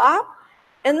on top.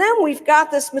 And then we've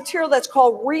got this material that's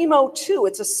called Remo 2.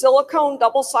 It's a silicone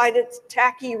double-sided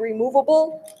tacky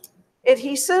removable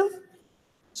adhesive.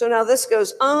 So now this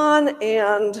goes on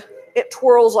and it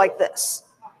twirls like this.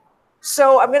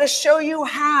 So I'm going to show you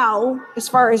how, as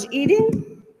far as eating.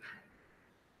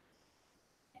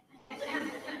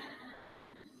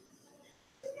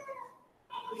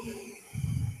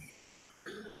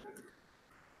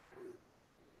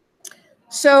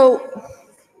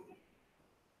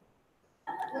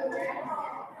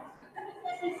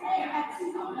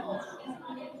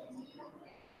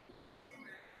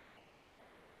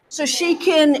 So she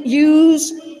can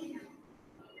use,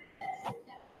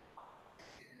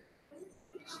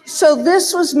 so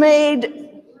this was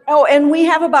made, oh, and we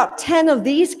have about 10 of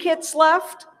these kits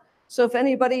left. So if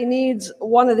anybody needs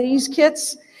one of these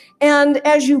kits, and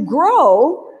as you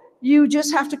grow, you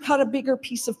just have to cut a bigger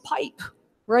piece of pipe,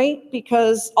 right?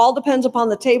 Because all depends upon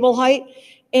the table height,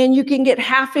 and you can get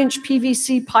 1/2-inch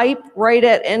PVC pipe right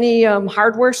at any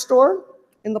hardware store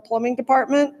in the plumbing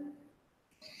department.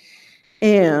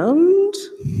 And,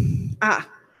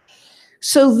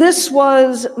 so this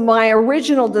was my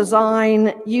original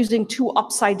design using 2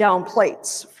 upside down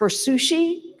plates for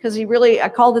sushi, because I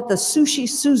called it the Sushi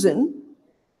Susan.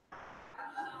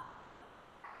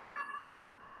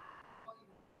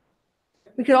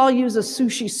 We could all use a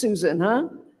Sushi Susan, huh?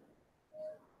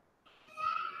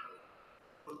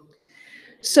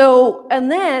 So,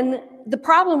 and then the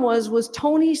problem was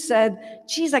Tony said,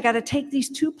 geez, I got to take these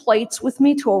 2 plates with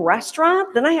me to a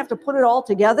restaurant. Then I have to put it all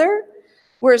together.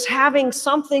 Whereas having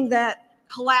something that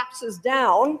collapses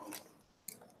down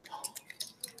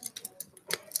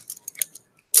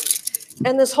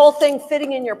and this whole thing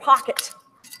fitting in your pocket.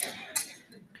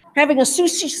 Having a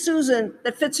Sushi Susan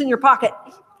that fits in your pocket.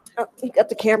 Oh, you got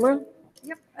the camera?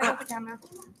 Yep, I got the camera.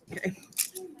 Okay.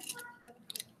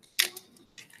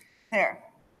 There.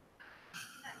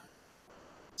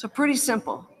 So pretty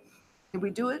simple. Did we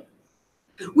do it?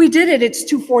 We did it. It's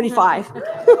 2:45.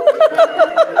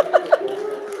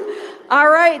 All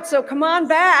right, so come on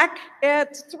back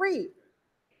at 3.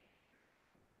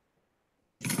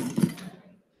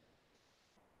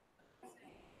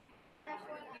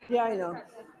 Yeah, I know.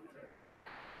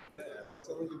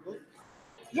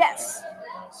 Yes.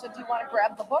 So do you want to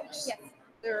grab the books? Yes.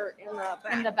 They're in the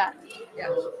back. In the back. Yeah.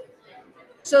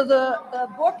 So the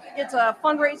book, it's a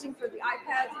fundraising for the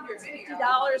iPads. It's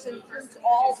 $50 and includes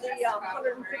all the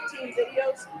 115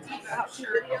 videos, how-to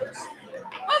videos.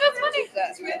 Oh, that's funny.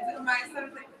 My son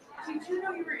was like, did you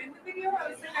know you were in the video? I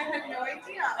was like, I had no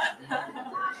idea.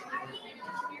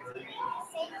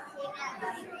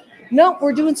 No,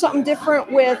 we're doing something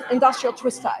different with industrial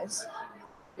twist ties.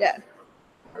 Yeah.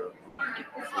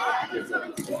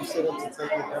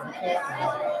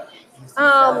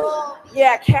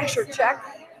 Yeah, cash or check.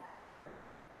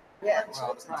 Yeah. I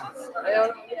don't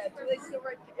know. Yeah, do they still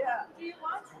write? Yeah. Do you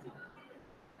want to?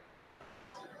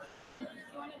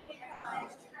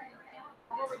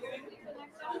 What we're doing for the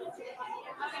next one?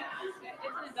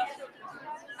 It's an industrial.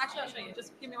 Actually, I'll show you.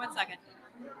 Just give me 1 second.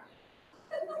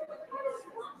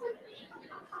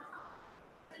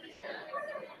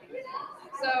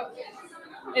 So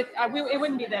it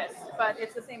wouldn't be this, but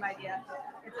it's the same idea.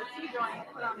 It's a T-joint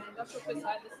put on an industrial twist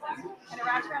side of this thing, and it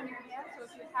wraps around your hand. So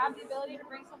if you have the ability to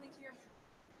bring something to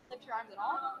lift your arms at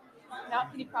all, now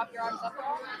can you prop your arms up at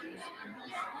all?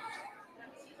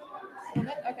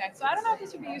 Okay, so I don't know if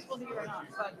this would be useful to you or not,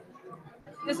 but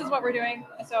this is what we're doing.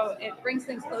 So it brings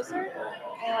things closer,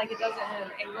 and like it does it in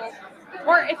an angle.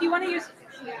 Or if you want to use,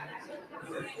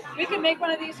 we can make one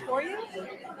of these for you.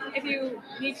 If you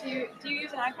need to, do you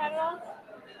use an iPad at all?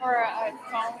 Or a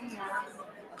phone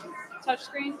or touch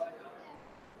screen?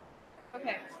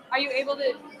 Okay. Are you able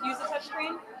to use a touch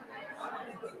screen?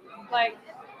 Like,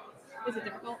 is it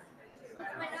difficult?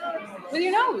 With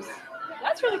your nose.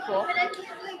 That's really cool.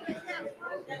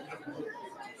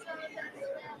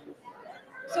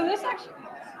 So this actually,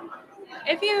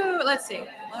 if you, let's see,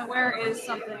 where is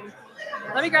something?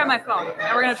 Let me grab my phone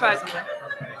and we're going to try something.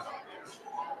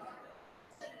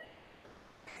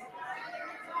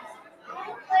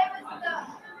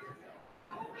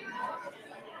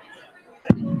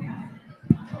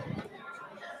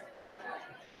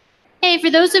 Hey, for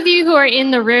those of you who are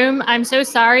in the room, I'm so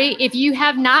sorry. If you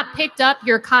have not picked up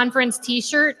your conference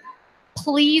t-shirt,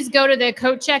 please go to the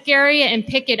coat check area and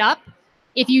pick it up.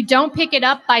 If you don't pick it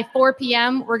up by 4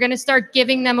 p.m., we're going to start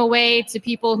giving them away to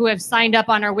people who have signed up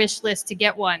on our wish list to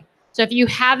get one. So if you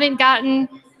haven't gotten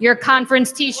your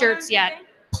conference t-shirts yet,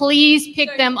 please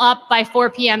pick them up by 4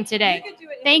 p.m. today.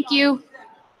 Thank you.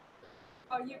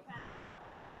 Oh, you can.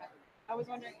 I was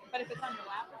wondering, but if it's on your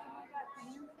lap or something like that,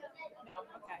 can you? No,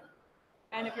 okay.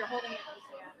 And if you're holding it,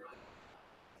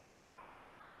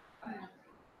 you can.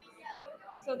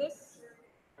 So this,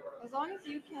 as long as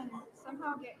you can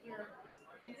somehow get your.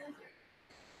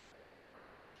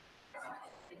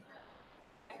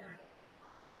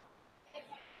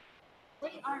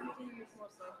 Which arm do you use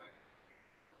mostly?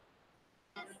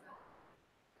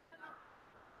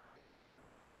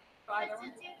 Either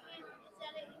one?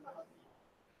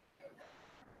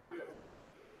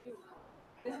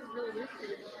 This is really weird for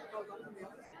you. Oh, go from the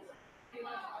other side. Do you want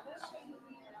to try this?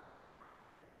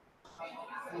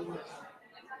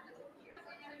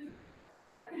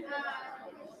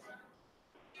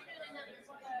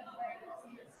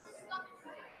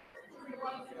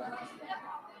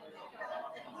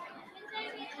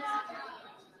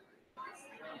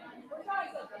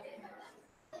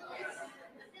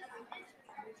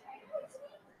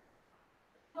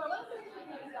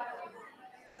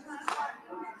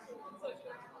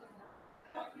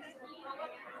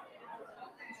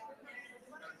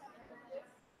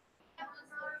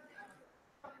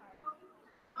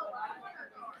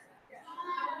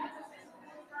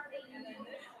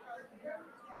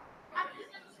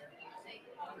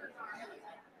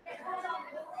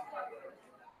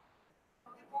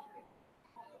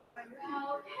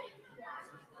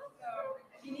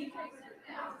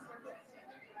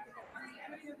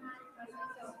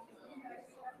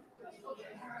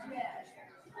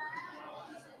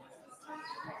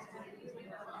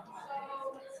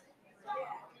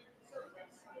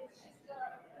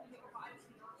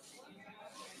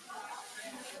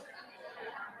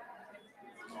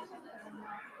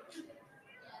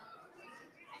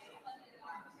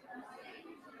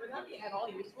 Would that be at all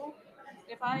useful?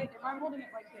 If I'm holding it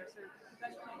like this, or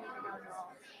then you can't move it down at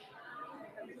all.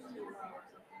 Because it's too low or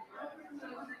something.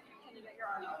 Can you get your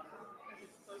arm up? Because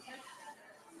it's closer.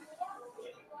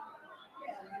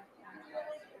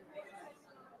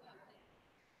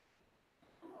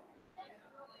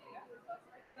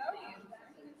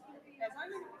 As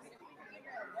long as you can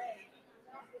figure a way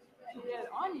to get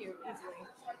it on you easily.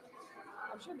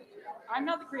 I'm sure that I'm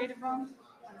not the creative one.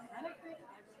 I'm kind of creative.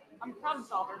 I'm a problem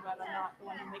solver, but I'm not the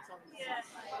one who makes all these things.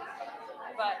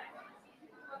 But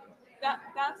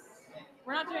that's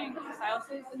we're not doing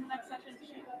styluses in the next session.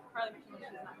 Probably is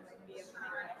not going to be able to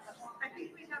make the next session.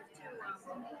 think we have to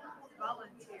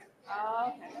volunteer.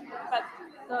 Okay. But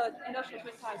the industrial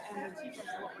twist ties and the t-shirts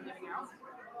are what we're giving out.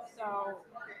 So,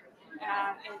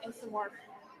 and some more.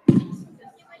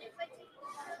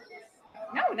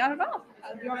 No, not at all.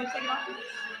 Do you want me to take it off?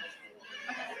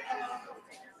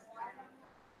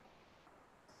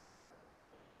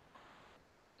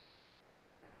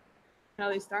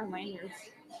 No, these star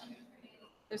lanyards.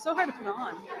 They're so hard to put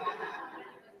on.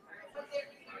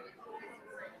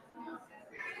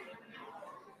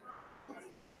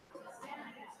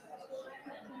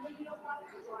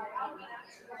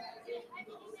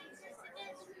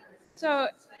 So,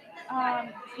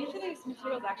 usually these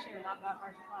materials actually are not that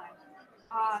hard to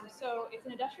find. So it's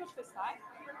an industrial twist tie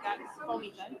that's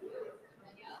foamy thin.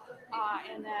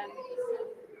 And then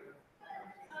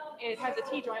it has a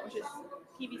T-joint, which is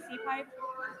PVC pipe.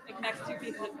 It connects three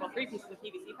pieces of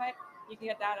PVC pipe. You can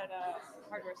get that at a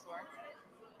hardware store.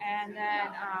 And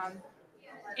then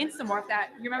Instamorph,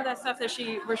 you remember that stuff that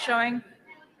she was showing,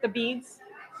 the beads?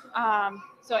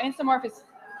 So Instamorph is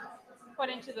put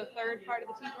into the third part of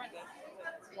the T-joint, the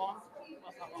long,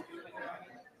 well, it's not long, but you know what I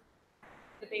mean.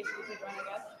 The base of the T-joint, I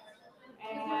guess.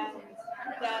 And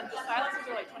then the silencers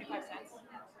are like 25 cents.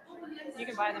 You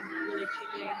can buy them really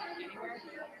cheaply anywhere.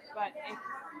 But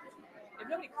if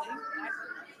nobody cleans,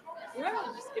 we might want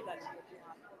to just give that to you if you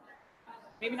want.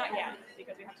 Maybe not yet,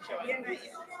 because we have to show it.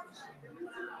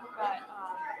 But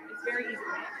it's very easy to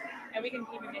make. And we can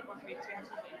even make one for you too.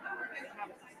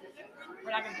 We're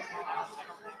not going to get more out, I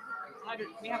don't think.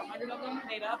 We have 100 of them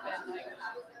made up, and like,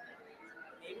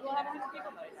 maybe we'll have 100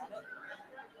 people, but I doubt it.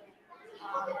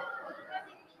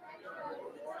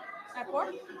 At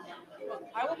 4? Well,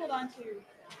 I will hold on to.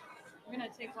 I'm going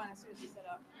to take one as soon as you set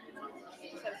up.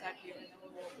 Set aside for you, and then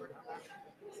we'll work on that.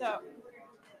 So,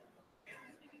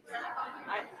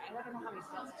 I don't know how many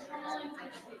cells.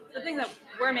 The thing that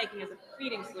we're making is a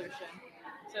feeding solution.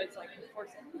 So it's like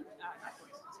forcing, not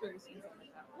forcing, screwing seeds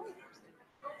like that.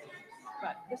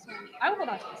 But this one, I will hold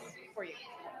on to this for you.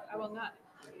 I will not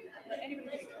let anybody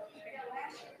take it.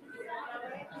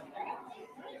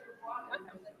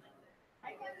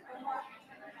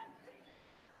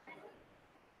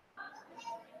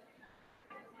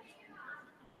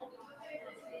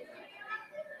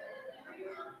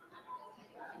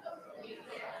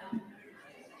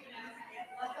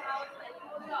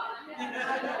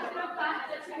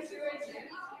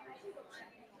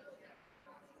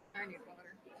 I need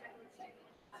water.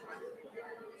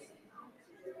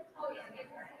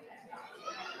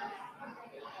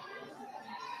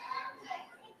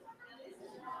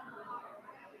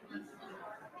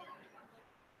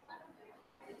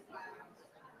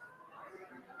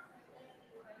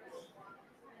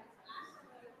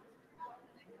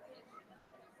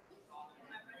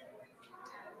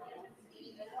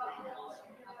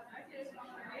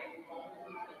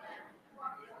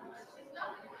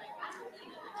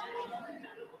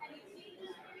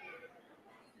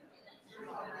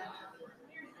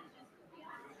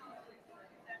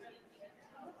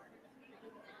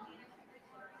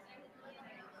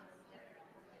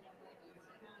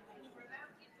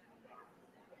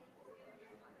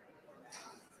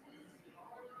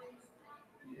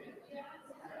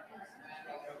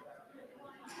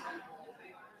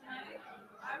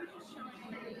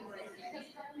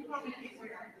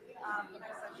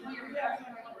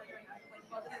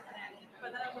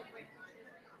 But then I was like,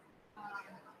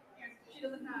 she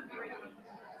doesn't have very good.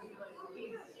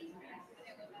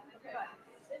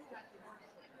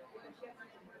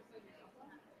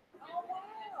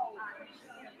 Oh, wow.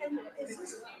 And is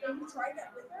this, have you tried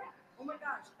that with her? Oh my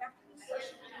gosh, after this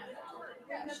session.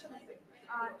 Yeah,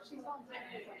 She's on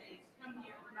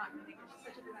not really good. She's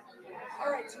such a good actor.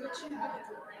 all right, so what should we do?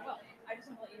 Well, I just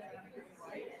want to let you know that I'm doing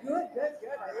it.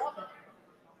 Good, I love it.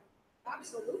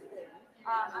 Absolutely.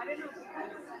 I don't know if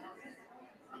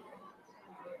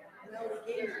Well,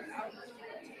 we gave her out.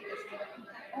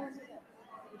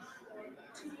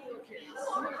 Two little kids.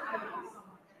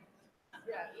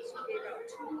 Yeah, so we gave out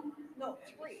two, no,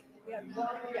 three. We had one,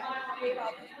 yeah, we gave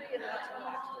out three and that's the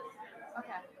last three.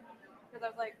 okay. Because I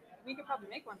was like, we could probably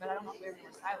make one, but I don't know if we have any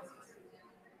more silences.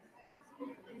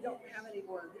 We don't have any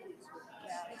more of these.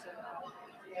 Yeah, so, all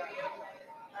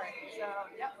right, so,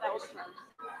 yep, that was fun.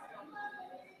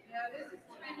 Yeah, it is.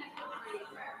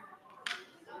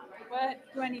 What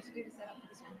do I need to do to set up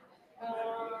this one?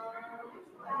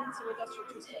 I need some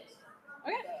industrial twists.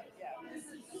 Okay. Yeah.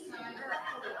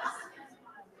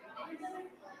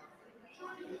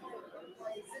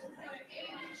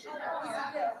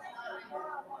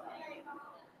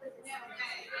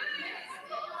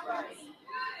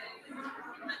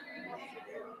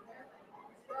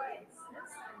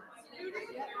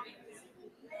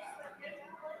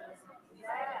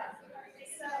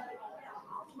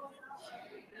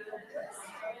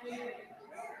 Right.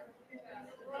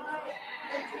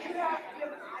 And do you have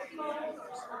an iPhone or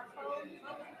smartphone?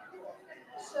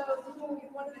 So you will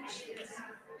get one of the sheets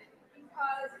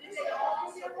because they all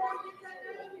support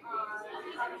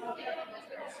how to build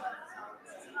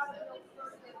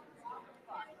further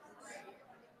files.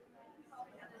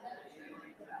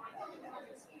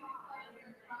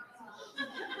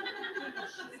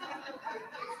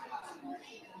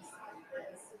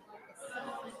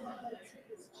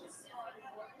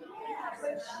 Yeah,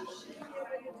 but she should be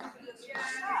able to do this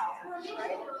herself,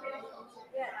 right?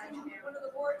 Yeah, did you get one of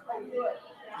the boards? Oh, good. Did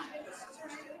you get the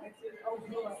scissors too? Oh,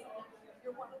 good.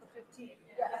 You're one of the 15.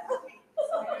 Yeah. Yeah.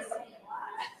 Yeah, it's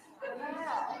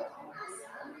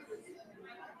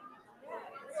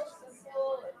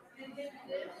simple.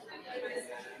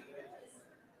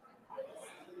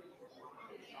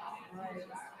 Right.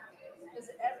 Because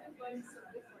everybody's so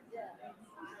different, yeah.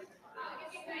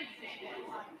 Right.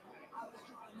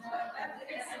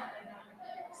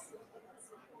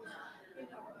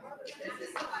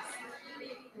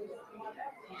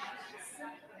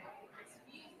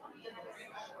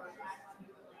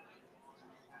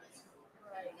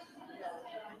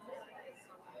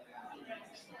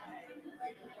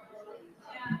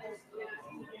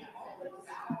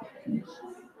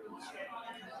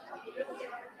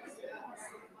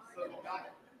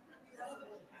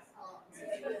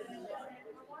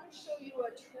 I want to show you a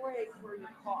tray for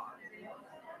your car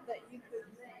that you could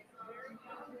make.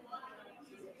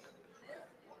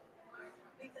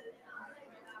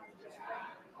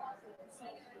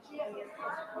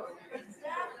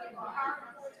 Exactly.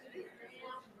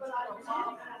 But I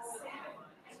love that.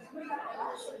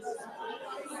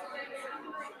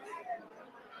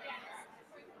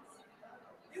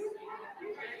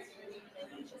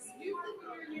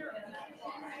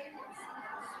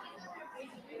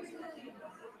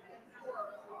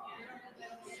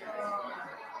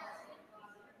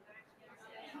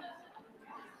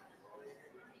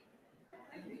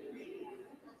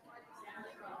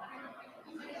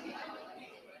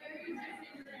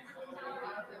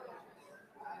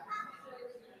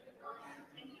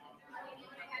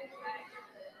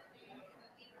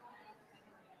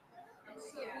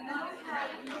 So you know how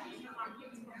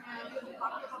you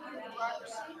have the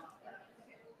driver's seat?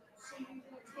 So you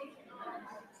can take it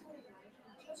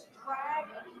just drag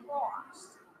across,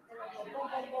 and it'll go boom,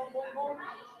 boom, boom, boom, boom,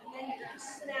 and then you can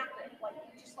snap it, like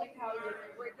just like how you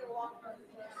break it along from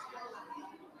this.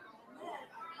 And then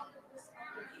this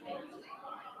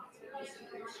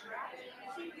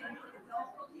so you can put the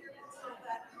Velcro here so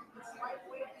that it's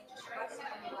lightweight, you just press it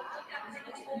on the lap, and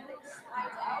this whole thing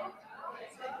slides out.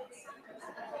 So it's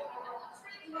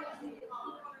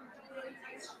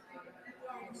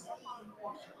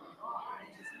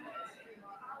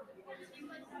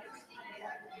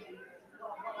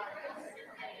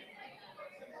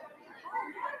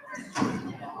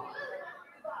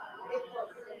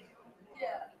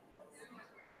yeah.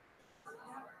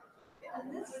 And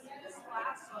this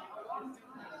lasts a long time.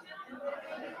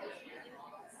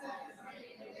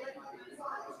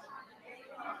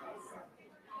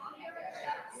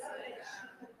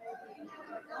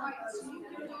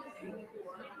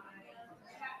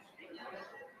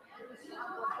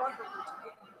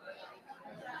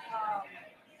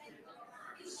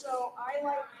 So I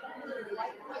like really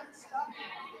lightweight stuff.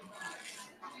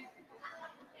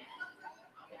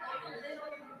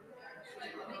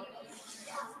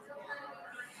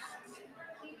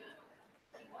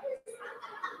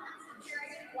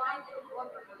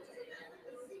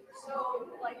 So,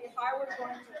 like, if I were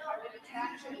going to, I would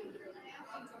attach it to the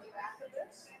back of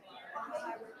this, and then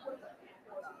I would put the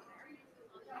board on there,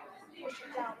 push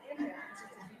it down in there,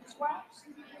 since it's beeswax,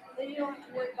 then you don't have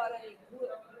to worry about any glue.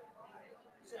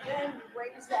 So then you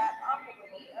raise that up a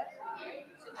little bit,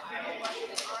 so that you can run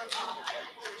your arms on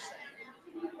it,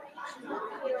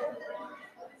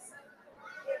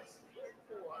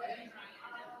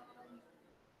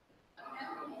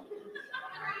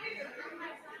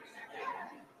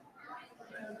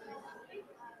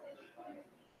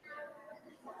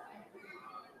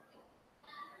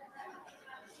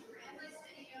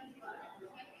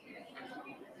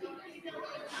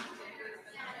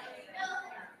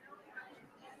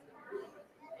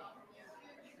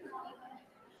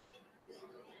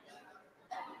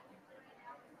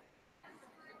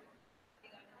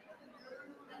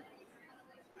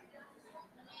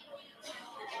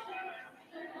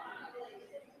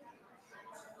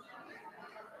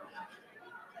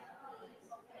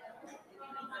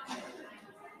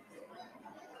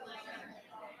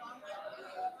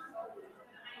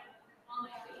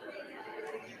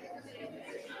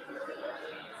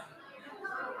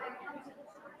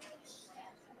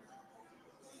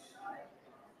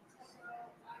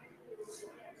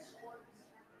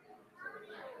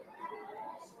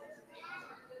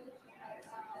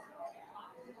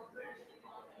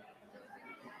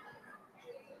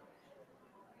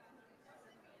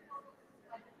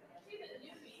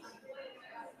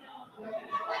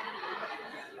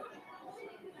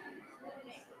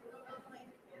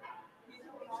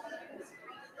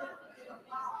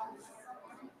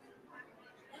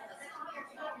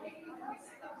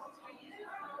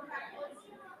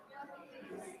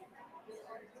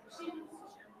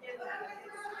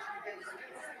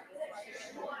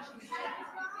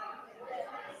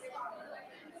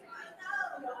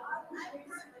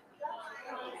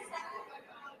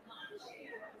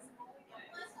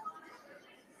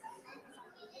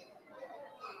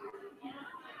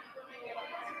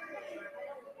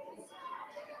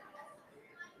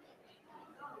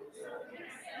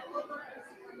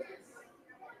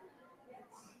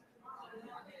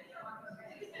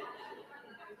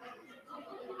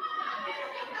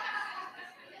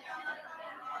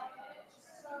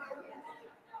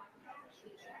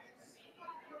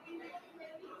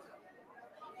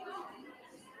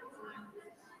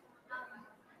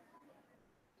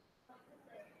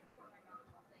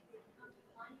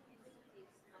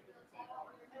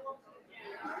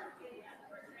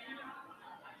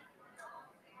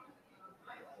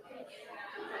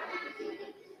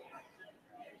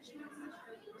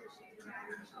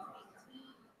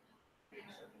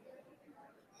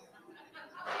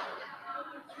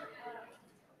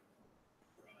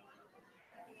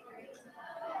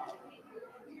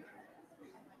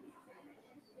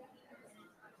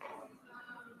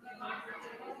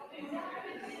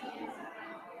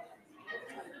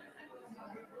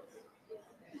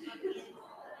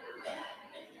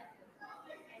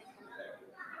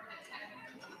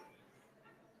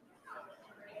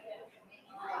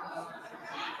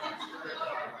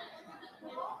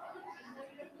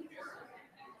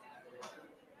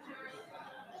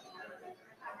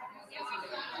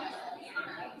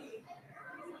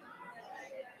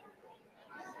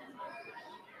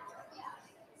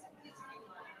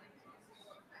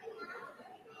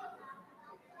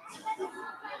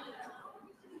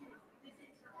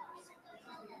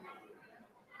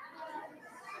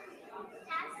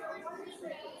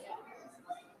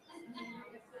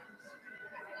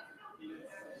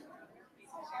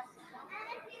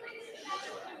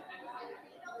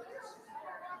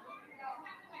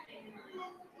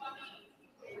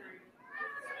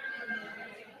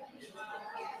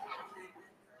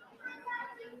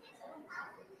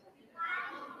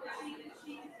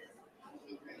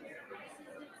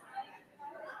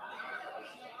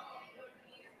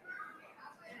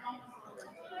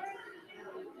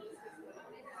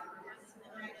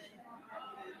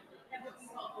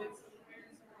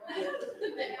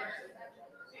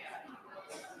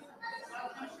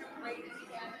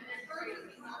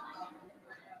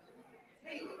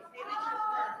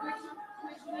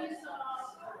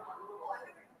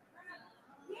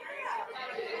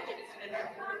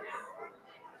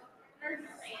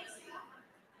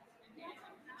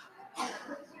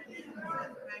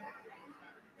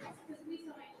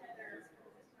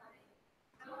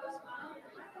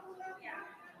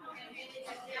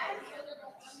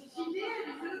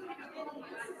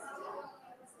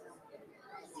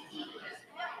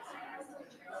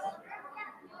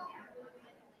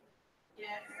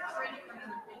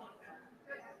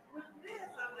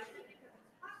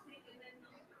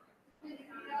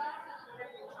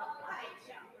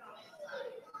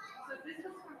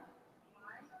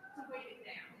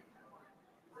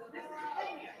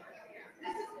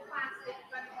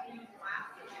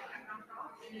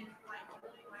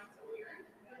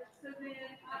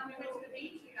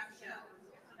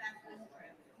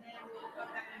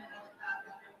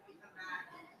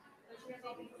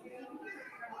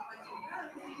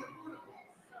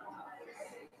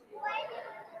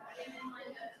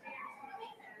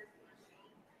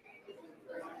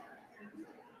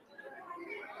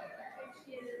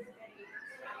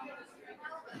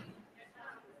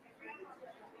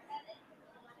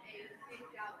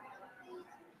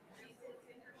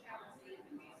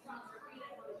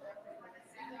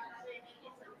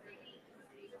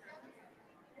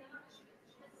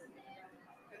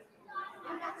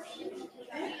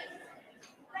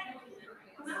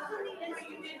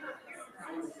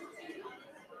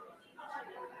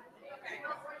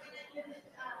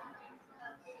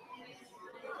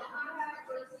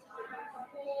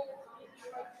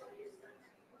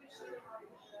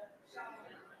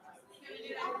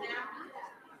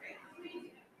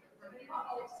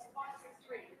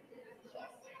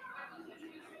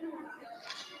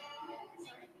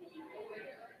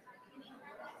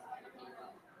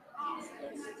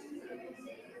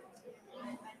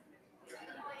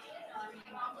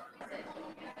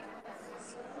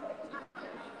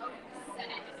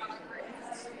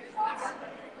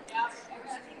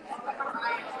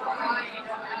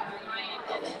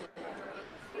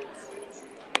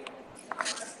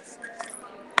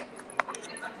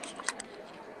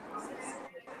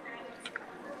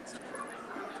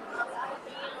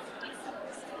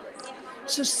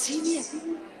 So see me.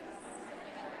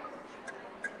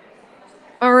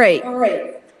 All right. All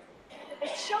right.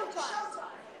 It's showtime.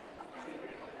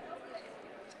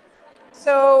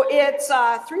 So it's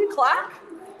 3 o'clock.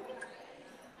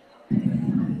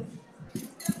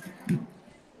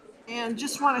 And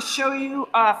just want to show you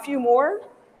a few more.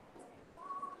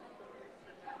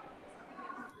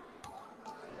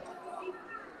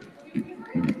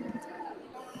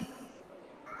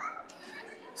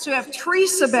 So we have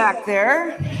Teresa back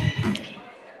there.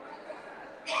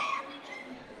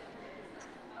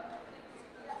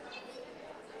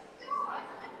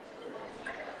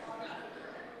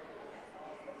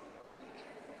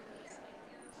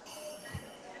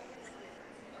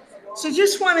 So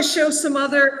just want to show some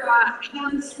other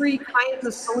hands-free kinds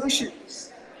of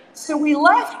solutions. So we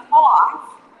left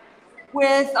off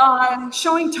with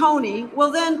showing Tony.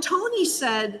 Well, then Tony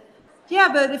said, yeah,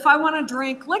 but if I want to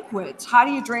drink liquids, how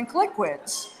do you drink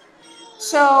liquids?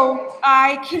 So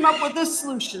I came up with this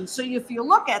solution. So if you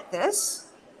look at this,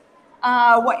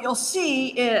 what you'll see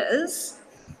is,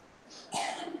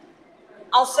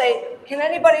 I'll say, can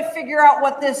anybody figure out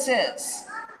what this is?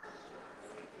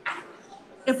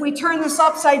 If we turn this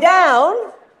upside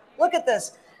down, look at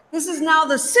this. This is now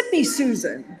the Sippy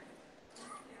Susan.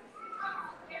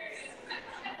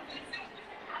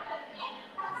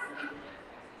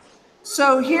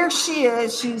 So here she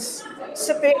is, she's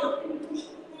sipping.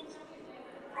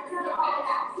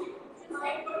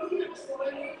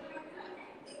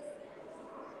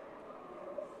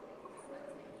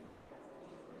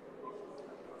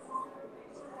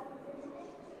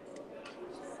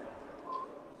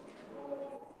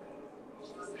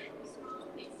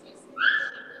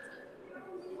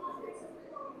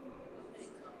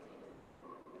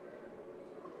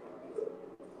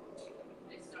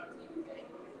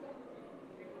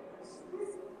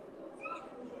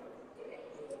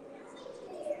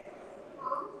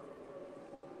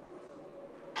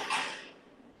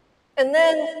 And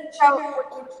then,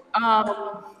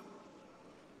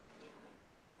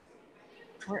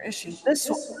 where is she? This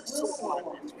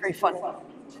one. It's pretty funny.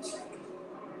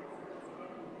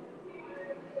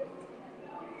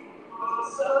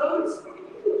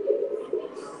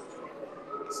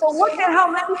 So look at how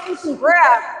many you can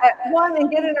grab at one and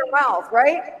get in her mouth,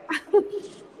 right?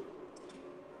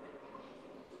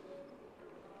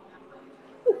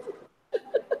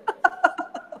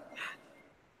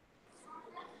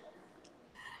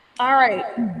 right.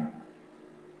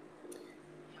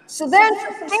 So then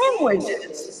for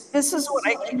sandwiches, this is what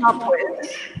I came up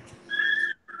with.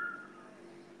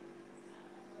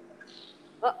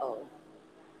 Uh-oh.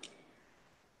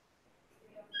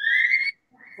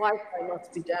 Wi-Fi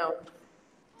must be down.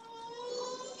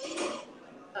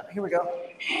 Here we go.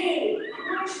 Hey,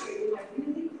 I'm going to show you a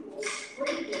really cool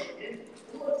spring building.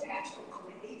 We'll attach a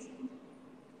amazing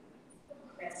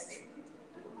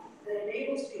that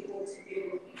enables people to be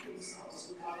able to eat themselves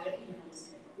without any meals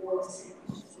or a sandwich.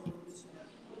 So we're just going to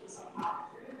put this on top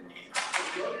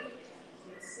here.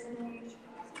 A sandwich,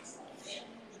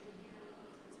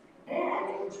 and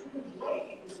it was really great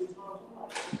because there's not a whole lot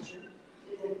of feature.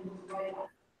 It then moves right up.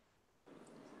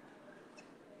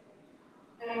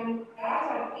 And as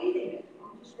I'm eating it,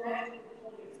 I'm just grabbing the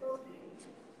whole protein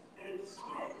and it's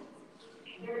fine.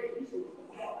 Very easily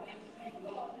without any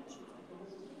attention.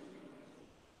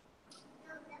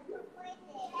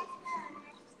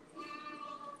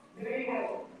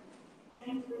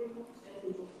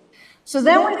 So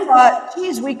then we thought,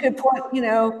 geez, we could put, you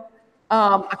know,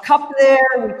 a cup there.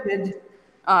 We could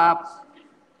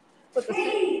put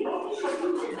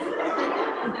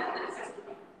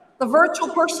the virtual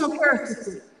personal care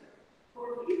assistant.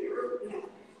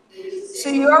 So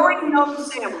you already know the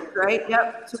sandwich, right?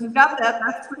 Yep. So we've got that.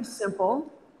 That's pretty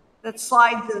simple. That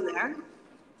slides in there.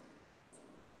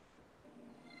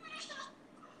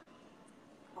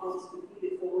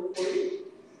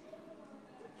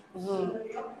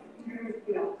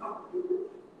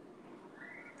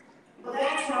 But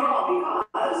that's not all,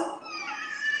 because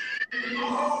you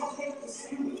also take the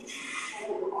sandwich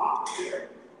over off here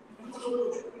and put a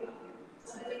little tree up here.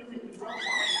 So that you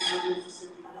don't want to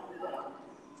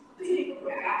so you can go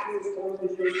afterwards or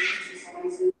with your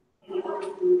exercises and other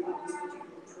food on this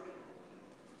particular tray.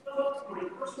 So my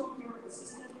personal care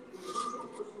assistant and virtual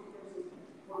personal care assistant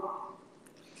were off.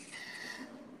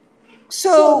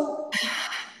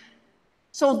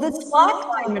 So this lock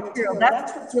line material,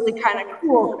 that's what's really kind of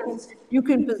cool, because you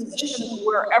can position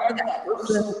wherever that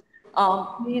person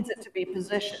needs it to be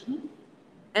positioned.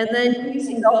 And then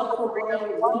using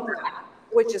Velcro one wrap,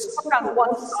 which is hook on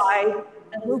one side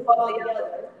and loop up the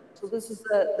other. So this is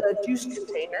the juice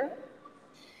container.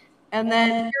 And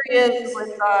then here he is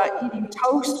with eating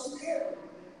toast.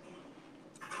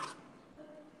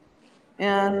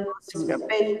 And let's see, we've got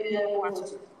bacon, let's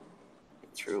get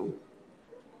through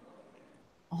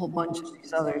a whole bunch of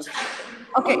these others.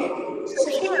 Okay, so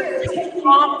here, taking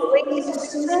off the lazy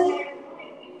Susan,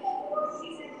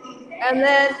 and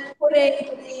then putting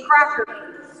the cracker.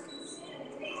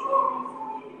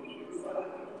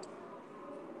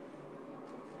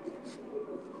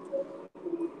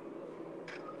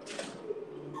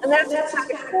 And that's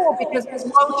kind of cool because it's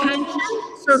low tension,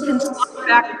 so it can slide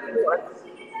back and forth.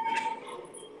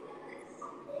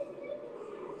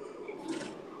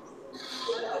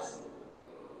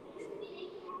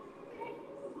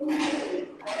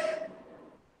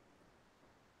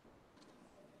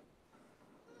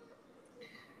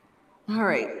 All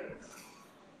right.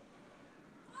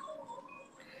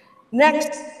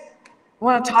 Next, I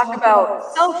want to talk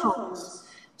about cell phones.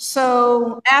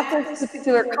 So at this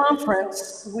particular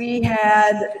conference, we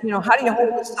had, you know, how do you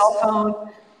hold a cell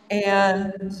phone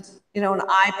and, you know, an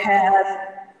iPad.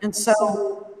 And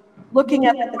so looking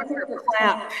at the quicker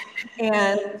clamp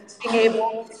and being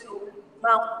able to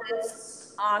mount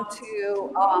this onto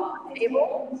a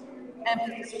table and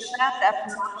position that,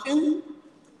 that's an option.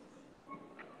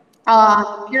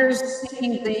 Here's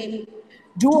taking the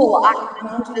dual lock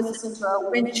and put this into the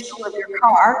windshield of your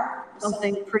car,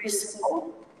 something pretty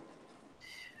simple.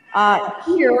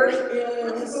 Here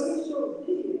is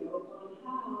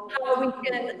how we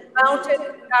can mount it.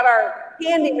 We've got our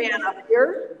handyman up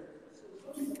here.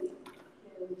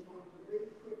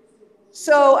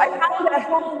 So I found at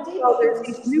Home Depot there's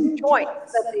these new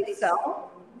joints that they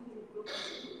sell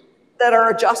that are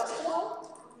adjustable.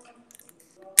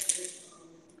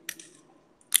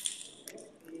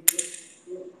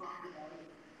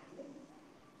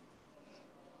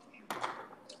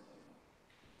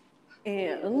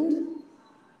 And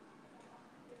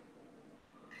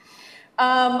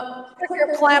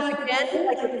quicker clamp again,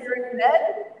 like if you're in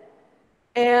bed.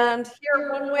 And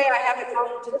here, one way I have it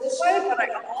mounted this way, but I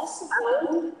also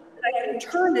found that I can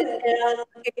turn it and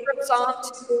it grips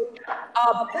onto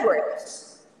bed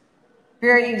rails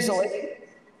very easily.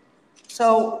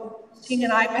 So, seeing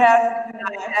an iPad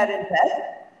in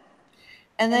bed.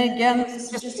 And then again,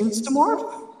 this is just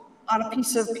Instamorph on a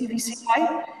piece of PVC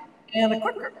pipe and a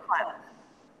quicker clamp.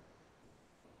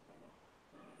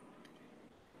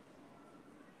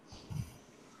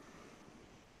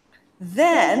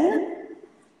 Then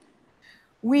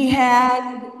We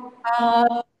had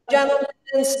a gentleman,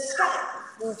 Scott.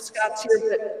 Well, Scott's here,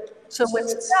 but so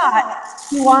with Scott,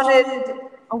 he wanted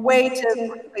a way to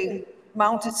quickly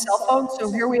mount his cell phone.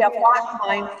 So here we have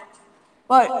Lockline,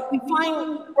 but we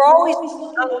find we're always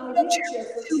on the wheelchair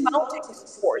with two mounting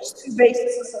supports, two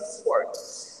bases of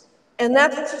supports. And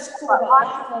that's just about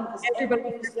Lockline.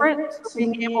 Everybody's different, so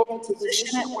being able to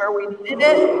position it where we needed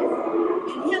it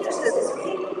enhances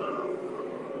it.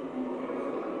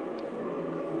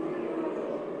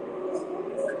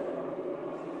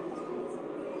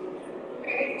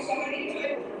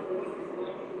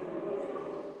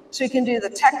 So you can do the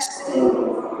texting.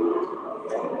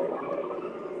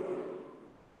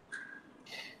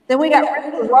 Then we got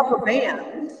rid of the rubber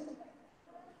band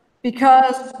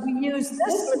because we use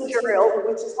this material,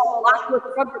 which is called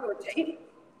lacquer rubber tape.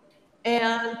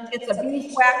 And it's a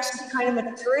beeswax kind of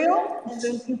material. And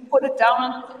so you put it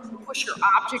down and push your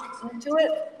object into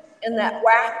it, and that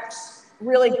wax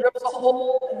really grips a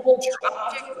hole and holds your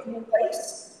object in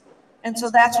place. And so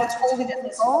that's what's holding it in the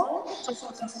phone. So it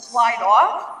doesn't slide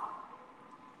off.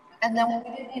 And then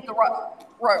we didn't need the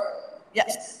rubber.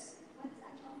 Yes.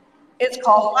 It's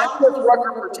called lacquer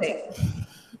rubber tape.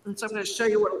 And so I'm going to show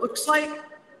you what it looks like.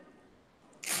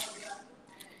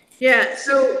 Yeah,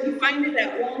 so you find it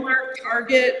at Walmart,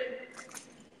 Target,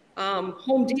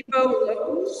 Home Depot,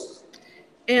 Lowe's,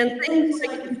 and things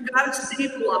like you've got to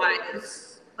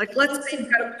stabilize. Like let's say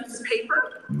you've got a piece of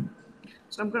paper.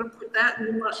 So I'm going to put that,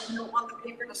 and you don't want the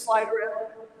paper to slide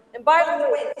around. And by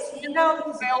the way, this handout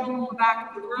is available in the back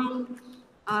of the room.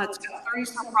 It's got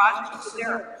 30-some projects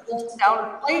there. It holds down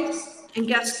in place, and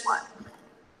guess what?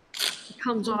 It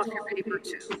comes off your paper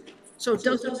too. So it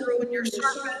doesn't ruin your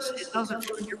surface, it doesn't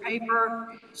ruin your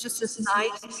paper. It's just this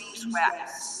nice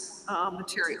beeswax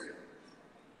material. Is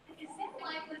it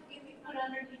like what you put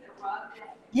underneath the rug?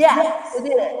 Yes, it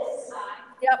is.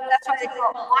 Yep, that's why they call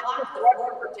it lock, lift,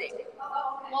 rubber tape.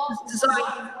 It's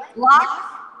designed lock,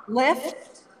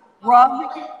 lift, rub,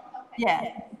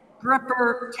 yeah,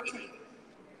 gripper tape.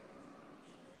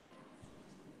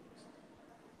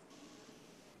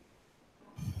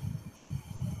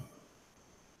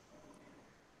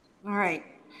 All right.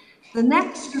 The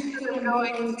next group that I'm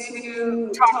going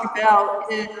to talk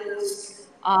about is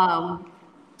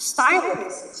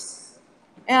stylists.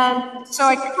 And so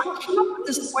I came up with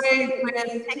this way with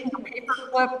taking a paper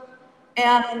clip,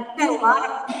 and we had a lot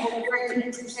of people very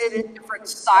interested in different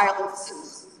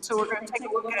stylists. So we're going to take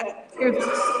a look at, here's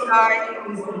this guy.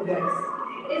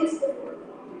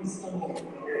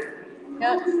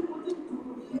 Yep.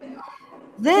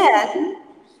 Then,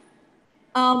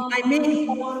 I made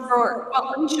one for, well,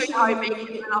 let me show you how I make it,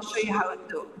 and then I'll show you how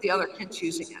the other kid's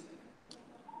using it.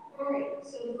 All right,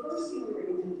 so the first thing we're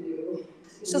going to do.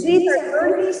 So these are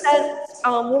 30-cent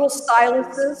little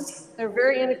styluses. They're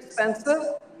very inexpensive.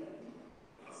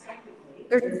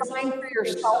 They're designed for your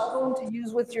cell phone to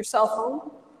use with your cell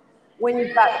phone when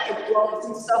you've got the gloves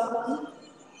and stuff on.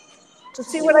 So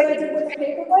see what I did with the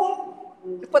paper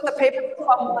clip? You put the paper clip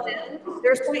on one end.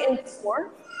 There's my ink for.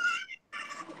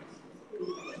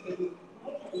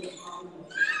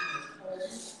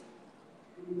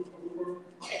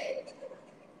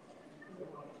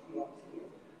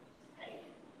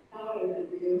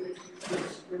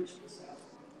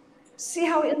 See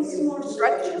how it's more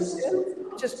stretches too,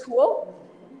 which is cool.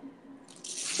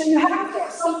 So you have to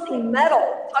get something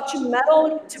metal, touching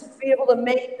metal, to be able to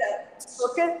make that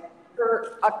circuit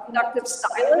for a conductive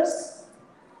stylus.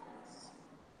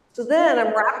 So then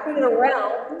I'm wrapping it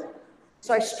around.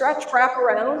 So I stretch, wrap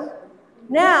around.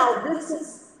 Now this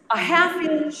is a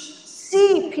 1/2-inch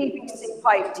C PVC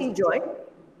pipe T-joint.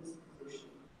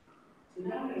 So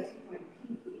now I take my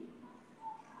pinky.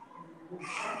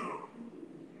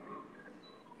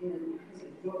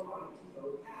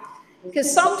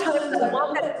 Because sometimes I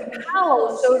want that to be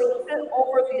hollow so it'll fit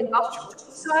over the industrial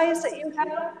size that you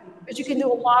have. But you can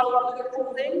do a lot of other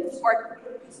cool things, or I can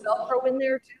put a piece of Velcro in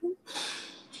there too.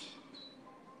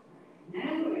 Now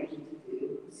what I need to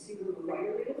do is see where the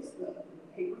wire is, the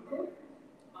paper clip.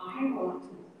 I want to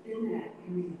thin that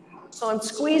area out. So I'm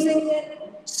squeezing it.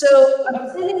 So I'm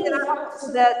thinning it out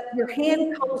so that your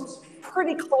hand comes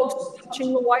pretty close to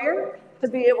touching the wire to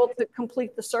be able to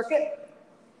complete the circuit.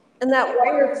 And that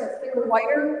wire is a thicker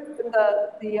wire than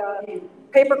the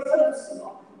paper clips.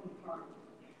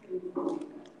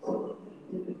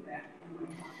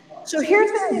 So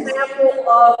here's an example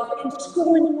of it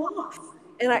screwing off.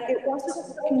 And it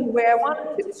wasn't going the way I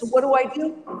wanted to. So what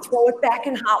do? Throw it back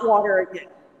in hot water again.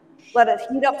 Let it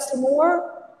heat up some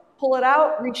more, pull it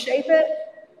out, reshape it.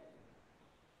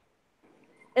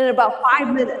 And in about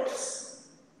 5 minutes,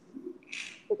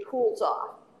 it cools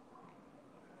off.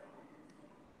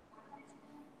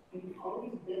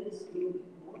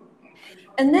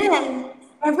 And then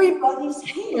everybody's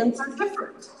hands are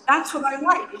different. That's what I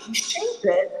like. You shape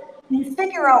it, and you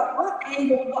figure out what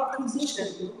angle, what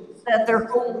position that they're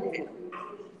holding in.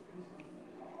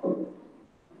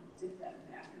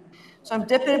 So I'm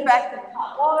dipping it back in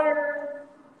hot water.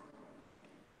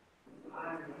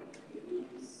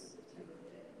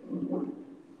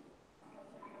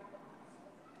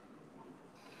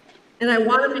 And I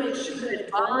want to make sure that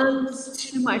it bonds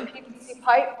to my PVC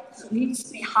pipe, so it needs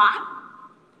to be hot.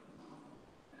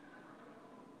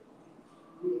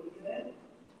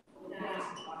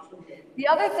 The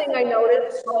other thing I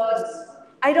noticed was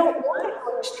I don't want it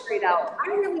going straight out. I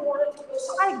really want it to go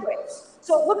sideways.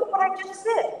 So look at what I just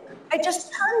did. I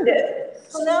just turned it.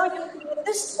 So now I can do it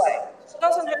this way. So it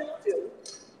doesn't have to.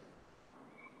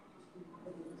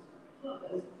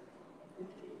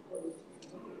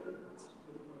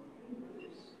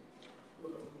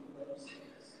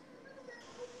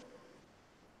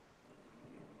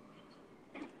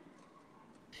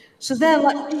 So then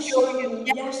let me show you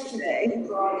yesterday.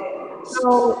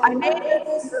 So I made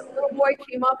this, the little boy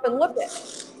came up and looked at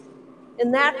it.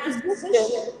 In that position,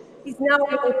 he's now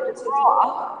able to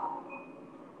draw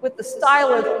with the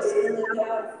stylus and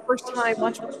the first time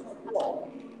much more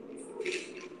comfortable.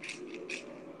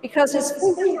 Because his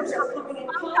fingers are coming in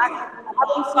contact with the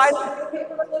bottom side of the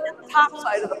paper and the top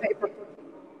side of the paper.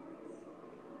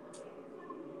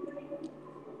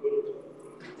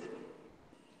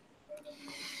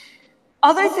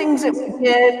 Other things that we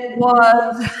did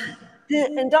was the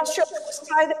industrial twist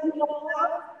tie that we don't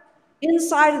have.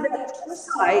 Inside of that twist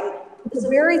tie is a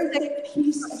very thick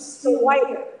piece of steel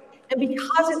wire. And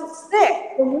because it's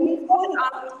thick, when we put it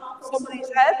on top of somebody's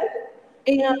head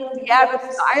and we add a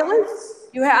stylus,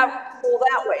 you have to pull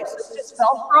that way. So it's just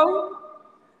Velcro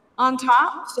on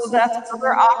top. So that's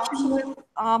another option with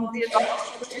the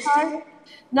industrial twist tie.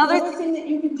 Another thing that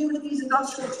you can do with these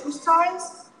industrial twist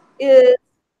ties is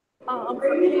it's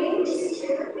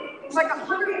like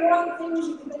 101 things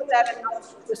you can do with that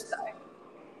industrial twist tie.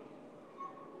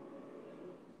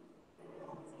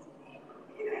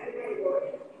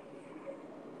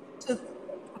 To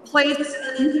place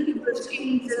and you can put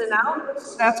chains in and out.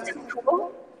 That's pretty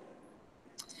cool.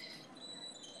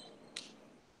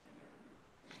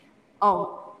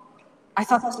 Oh, I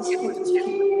thought this was going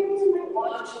to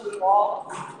launch the wall.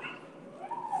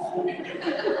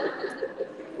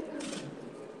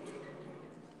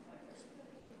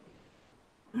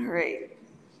 All right.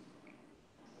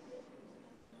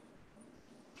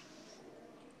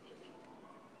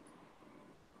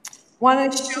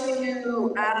 Want to show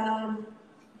you,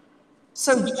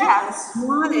 so Jess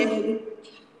wanted,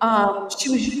 she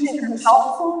was using her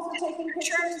cell phone for taking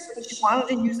pictures, but she wanted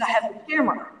to use a heavy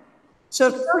camera. So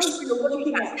at first we were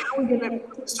looking at how we're going to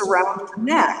put this around her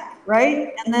neck,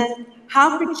 right? And then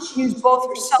how could she use both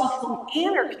her cell phone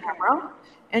and her camera?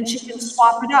 And she can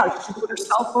swap it out. She can put her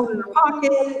cell phone in her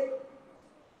pocket,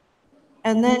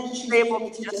 and then she's able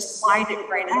to just slide it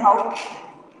right out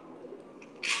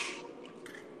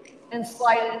and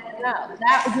slide it in and out.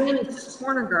 That again is just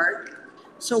corner guard.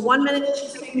 So 1 minute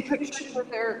she's taking pictures with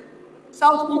her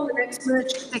cell phone, the next minute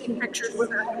she's taking pictures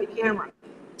with her heavy camera.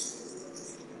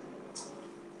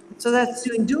 So that's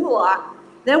doing dual lock.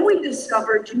 Then we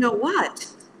discovered, you know what?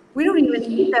 We don't even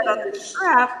need that other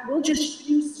strap. We'll just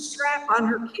use the strap on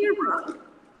her camera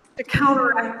to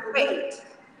counteract the weight.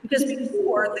 Because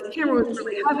before, the camera was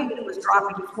really heavy and it was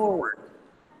dropping forward.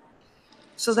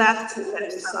 So that's what that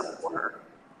is set up for her.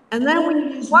 And then we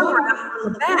use one wrap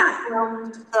on the back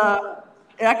around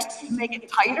it actually to make it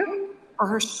tighter for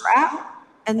her strap,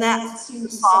 and that seemed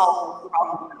to solve the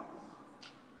problem.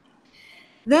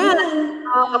 Then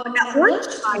at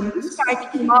lunchtime, this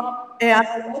guy came up and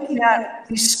looking at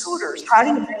these scooters. How do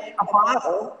you make a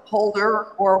bottle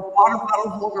holder or a water bottle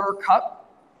holder or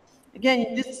cup? Again,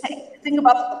 you just think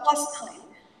about the plus sign.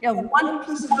 You have one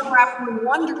piece of one wrap going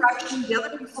one direction, the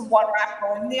other piece of one wrap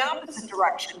going the opposite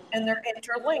direction, and they're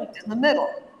interlinked in the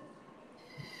middle.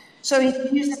 So you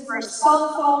can use it for a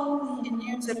cell phone, you can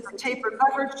use it for tapered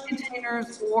beverage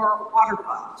containers or water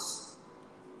bottles.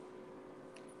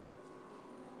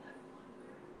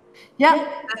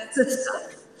 Yeah, that's this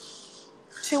stuff.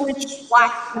 2-inch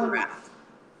black wrap.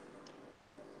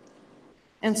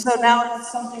 And so now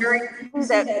it's something very cool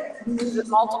that uses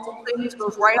multiple things,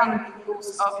 goes right on the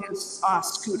wheels of his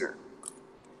scooter.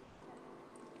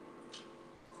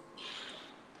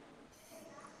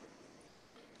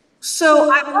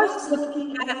 So I was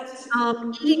looking at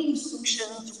heating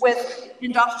solutions with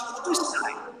industrial twist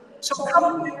tie. So a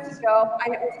couple of years ago, I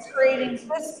was creating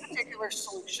this particular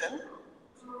solution.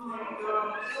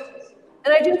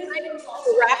 And I do things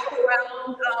to wrap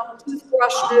around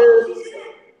toothbrushes.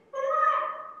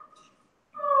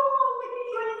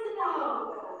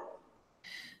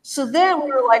 So then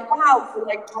we were like, wow, for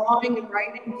like drawing and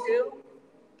writing too,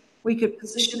 we could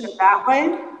position it that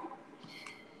way.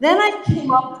 Then I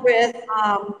came up with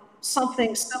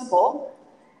something simple.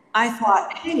 I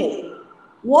thought, hey,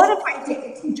 what if I take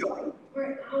a T-joint?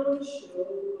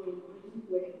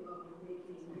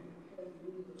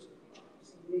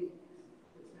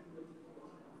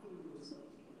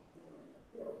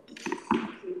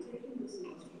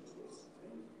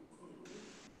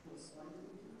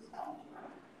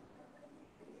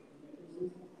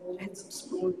 And some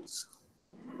spoons.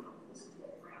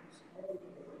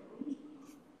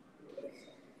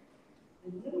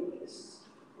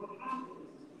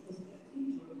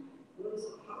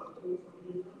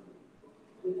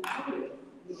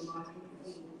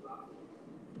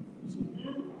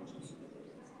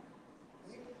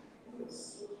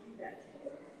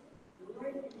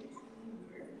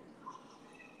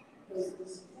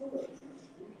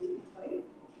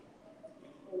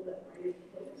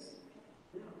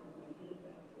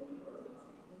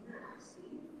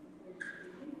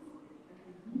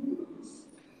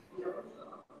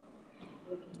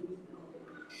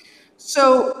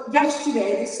 So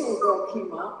yesterday, this little girl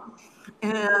came up,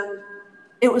 and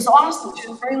it was awesome. She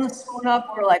was bringing the spoon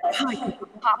up. We're like, wow, you can put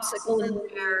a popsicle in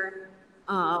there,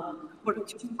 put a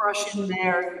toothbrush in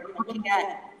there. You're looking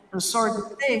at the sort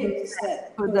of things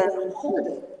that could then hold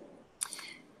it.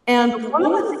 And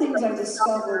one of the things I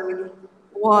discovered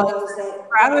was that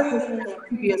rather than in the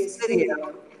previous video,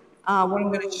 what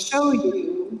I'm going to show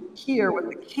you here with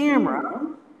the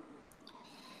camera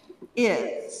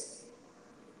is,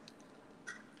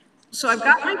 so I've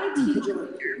got my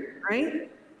T-joint here,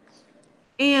 right?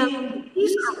 And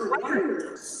these are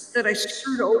wires that I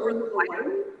screwed over the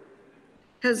wire.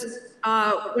 Because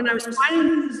when I was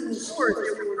finding these in the stores,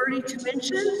 they were 32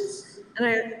 inches, and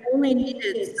I only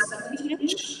needed 17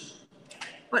 inches.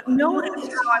 But notice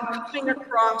how I'm coming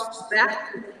across the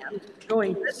back end,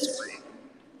 going this way.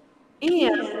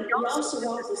 And we also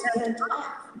want this head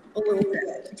up a little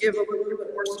bit to give a little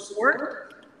bit more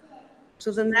support.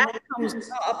 So then that comes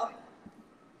up.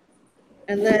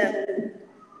 And then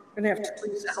I'm going to have to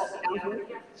please help down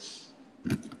here.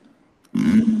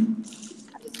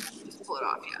 Just pull it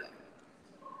off yet.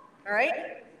 All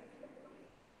right?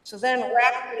 So then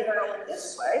wrap it around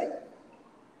this way.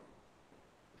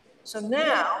 So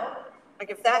now, like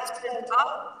if that's pinned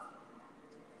up,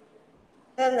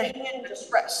 then the hand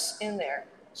just rests in there.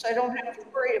 So I don't have to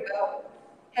worry about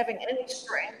having any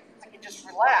strength. I can just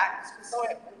relax, so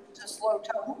it just low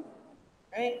tone,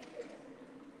 right?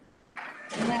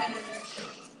 And then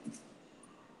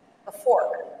the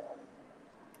fork,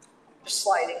 just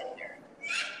sliding in there.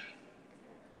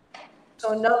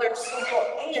 So another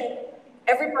simple, and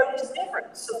everybody's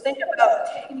different. So think about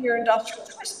taking your industrial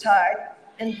twist tie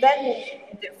and bending it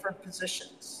in different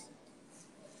positions.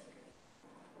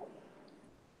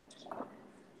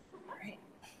 All right.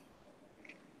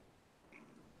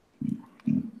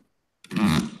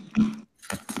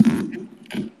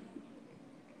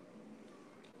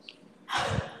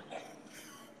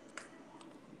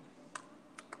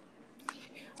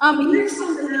 Here's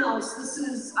something else. This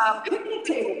is picnic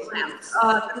table clamps.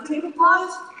 The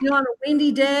tablecloths, on a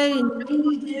windy day and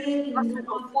you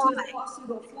go fly.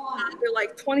 They're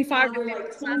like 25 to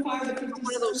 50 cents.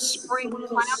 One of those spring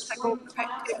clamps that go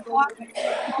tablecloth. You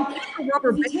take a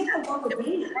rubber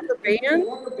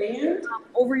band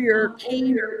over your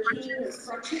cane or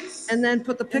crutches, and then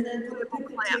put the picnic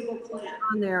clamp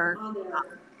on there.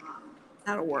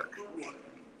 That'll work.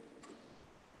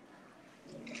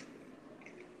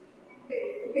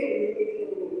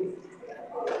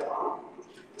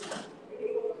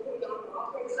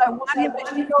 So I want him to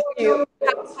show you how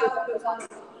it goes on.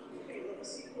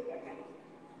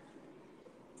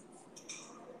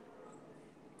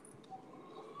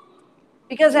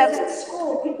 Because at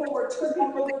school, people were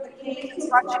tripping over the cane and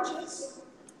crutches.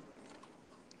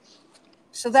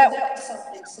 So that was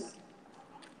something simple.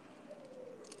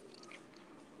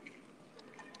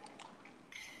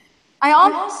 I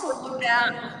also looked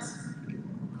at,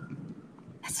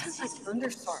 that sounds like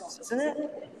thunderstorms, doesn't it?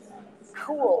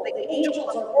 Cool, the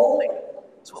angels are rolling.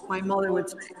 That's what my mother would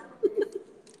say.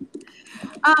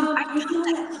 I found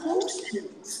that close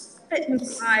fit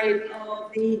inside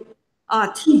of the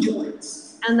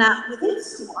T-joints, and that with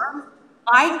this form,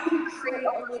 I could create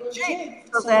a little jig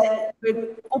so that it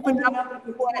would open up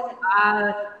and put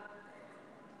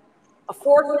a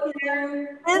fork in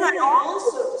there. Then I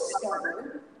also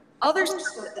discovered other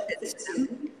stuff that fits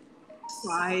in.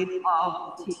 side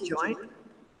of the T-joint.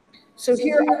 So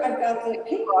here I've got the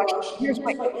paintbrush, here's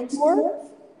my contour.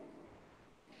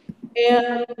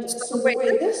 And so the way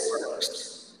this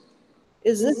works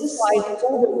is this slides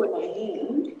over my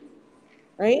hand,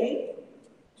 right?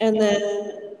 And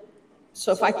then,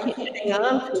 so if I can't hang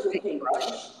on to a paintbrush,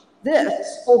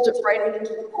 this holds it right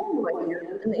into the palm of my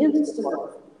hand, and the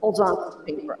Instamark holds on to the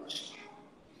paintbrush.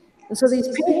 And so these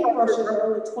paintbrushes are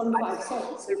only 25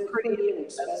 cents. They're pretty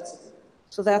inexpensive.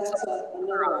 So that's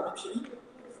another option.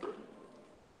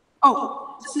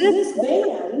 Oh, so this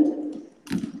band,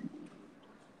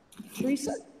 Therese,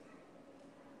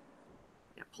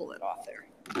 yeah, pull it off there.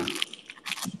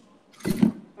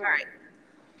 All right.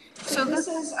 So this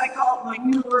is, I call it my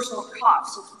universal cuff.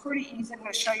 So it's pretty easy. I'm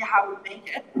going to show you how we make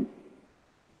it.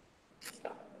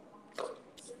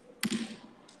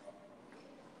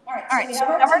 All right, so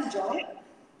we have our T-joint.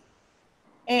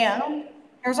 And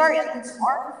here's our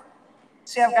Instamark.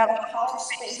 See, I've got a hollow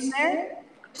space in there.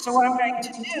 So what I'm going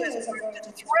to do is I'm going to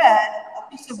thread a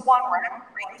piece of one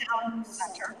wrap right down in the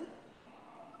center.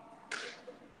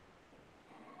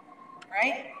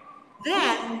 Right?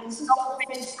 Then this is all the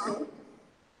way through.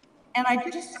 And I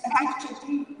just actually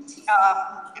do,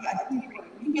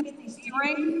 you get these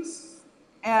earrings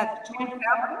at Joint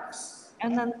Fabrics.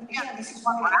 And then again, this is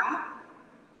one wrap.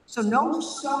 So no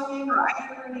sewing or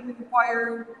ironing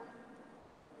required.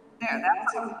 There,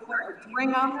 that's how we put the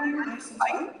ring on there, nice and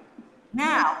tight.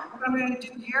 Now, what I'm going to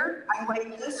do here, I lay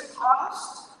this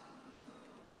across,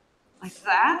 like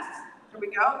that. There we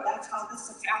go, that's how this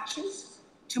attaches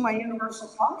to my universal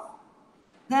cuff.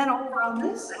 Then over on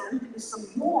this end is some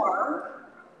more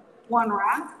one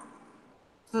wrap.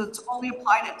 So it's only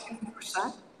applied at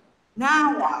 2%.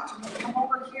 Now watch, I'm going to come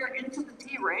over here into the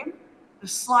D-ring,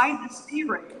 slide this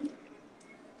D-ring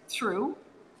through,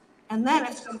 and then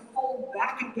it's going to fold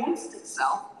back against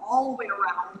itself all the way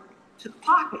around to the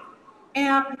pocket.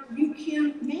 And you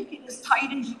can make it as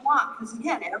tight as you want, because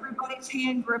again, everybody's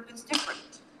hand grip is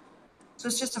different. So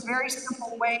it's just a very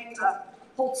simple way to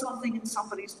hold something in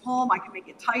somebody's palm. I can make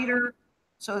it tighter,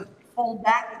 so it fold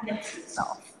back against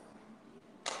itself.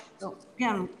 So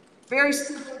again, very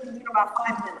simple, in about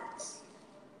 5 minutes.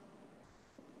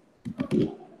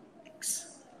 Thanks.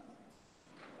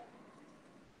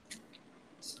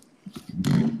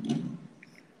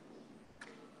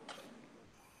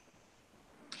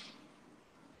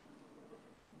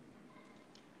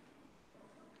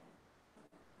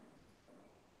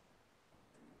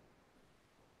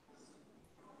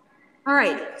 All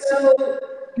right, so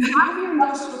you have your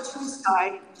industrial twist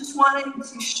guide. Just wanted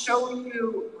to show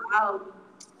you,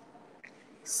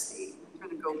 let's see, I'm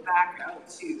going to go back out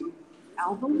to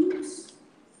albums,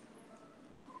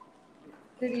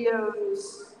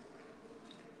 videos,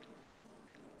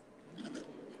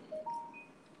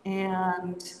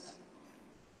 and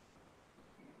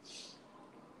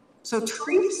so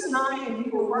Therese and I and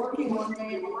you were working one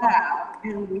day in the lab,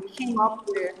 and we came up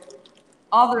with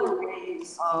other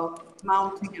ways of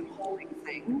mounting and holding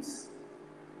things.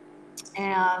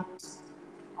 And,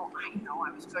 oh, I know,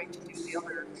 I was going to do the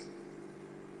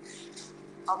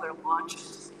other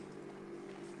launches.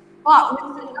 But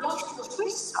with the industrial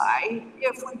twist tie,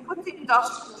 if we put the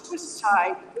industrial twist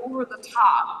tie over the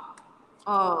top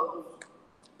of,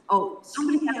 oh,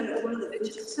 somebody had one of the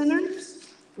fidget spinners.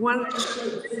 One of the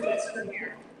fidget spinner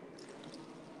here.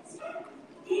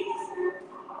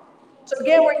 So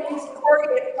again, we're using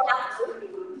corrugated plastic.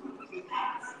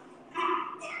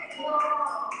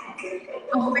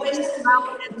 Ways to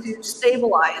mount and to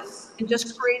stabilize, and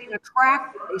just creating a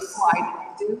track that they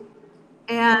slide into,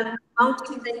 and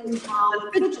mounting things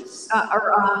on fidgets,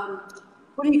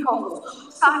 what do you call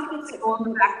those? Sockets that go on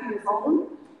the back of your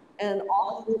phone, and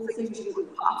all of the things you do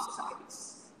with pop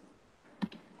sockets.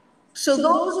 So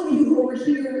those of you who were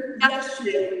here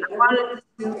yesterday, I wanted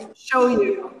to show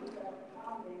you.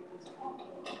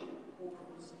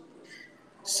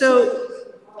 So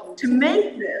to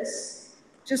make this,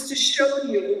 just to show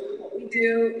you, what we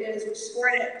do is we score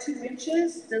it at 2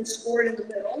 inches, then score it in the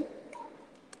middle.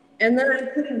 And then I'm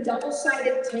putting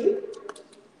double-sided tape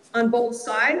on both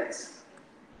sides,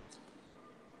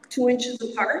 2 inches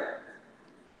apart.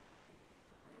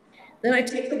 Then I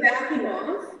take the backing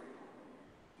off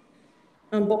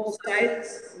on both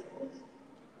sides.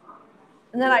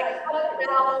 And then I cut it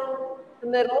down the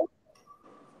middle.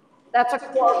 That's a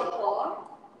claw.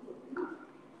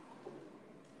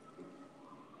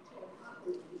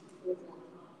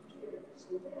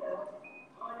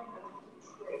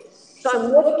 So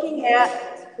I'm looking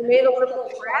at, we made a little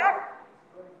track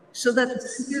so that the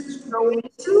scissors go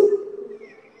into.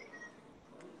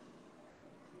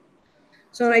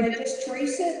 So I just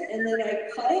trace it and then I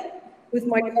cut it with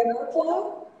my color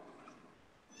plow.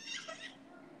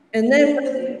 And then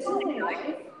with the utility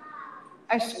knife,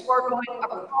 I score going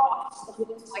across the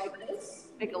loops like this.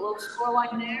 Make a little score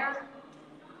line there,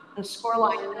 and a score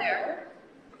line there.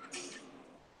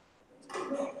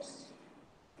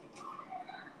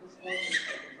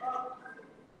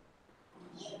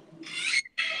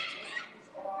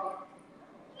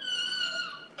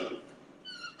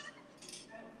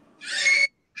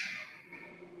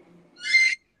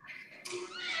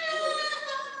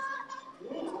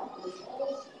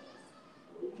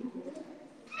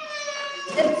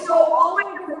 And so all my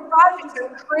different projects are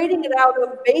creating it out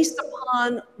of based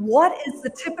upon what is the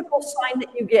typical sign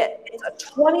that you get. It's a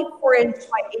 24-inch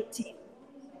by 18.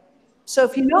 So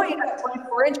if you know you got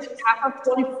 24 inches, half of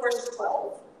 24 is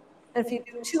 12. And if you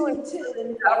do 2 and 2, then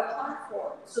you've got a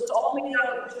platform. So it's all made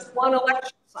out of just one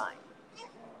election sign.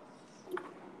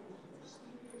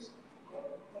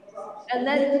 And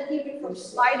then to keep it from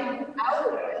sliding out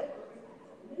of it,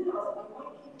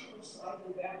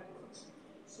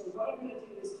 so what I'm going to do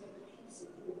is take a piece of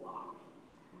the block,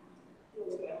 pull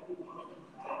it out of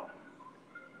that.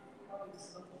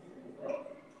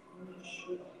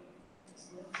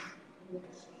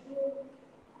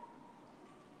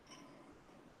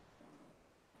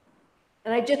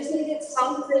 and I just needed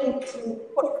something to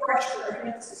put pressure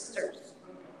against the sisters.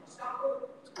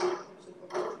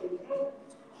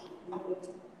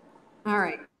 All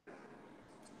right.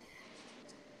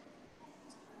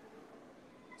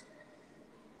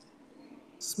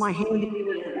 It's my handy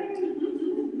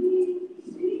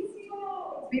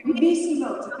BBC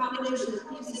mode. It's a combination of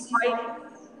PC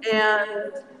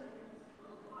and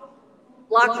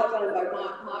logic by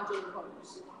modular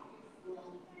components.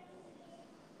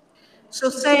 So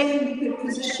say you could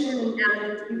position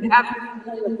and you have a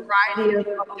variety of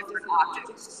different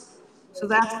objects. So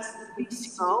that's the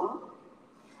BBC mode.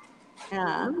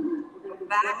 And go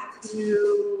back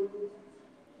to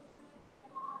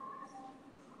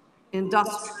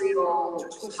industrial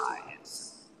ties.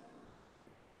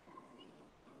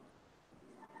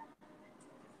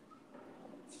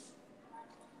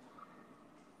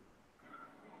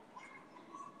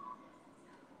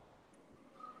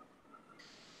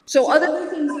 So other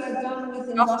things that I've done with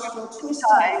industrial twist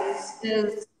ties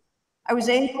is I was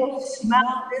able to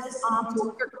mount this onto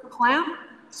a quick clamp,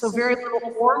 so very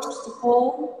little force to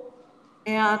pull,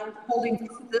 and holding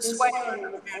this way,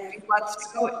 and if you let it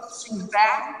go, it swings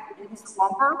back and hits the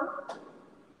bumper.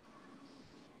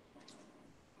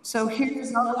 So here's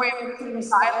another way of putting a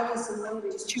stylus and one of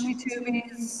these chewy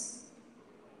tubies.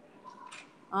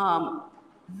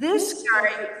 This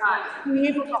guy, being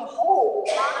able to hold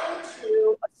on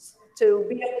to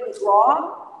be able to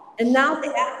draw, and now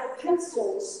the Apple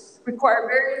pencils require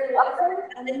very little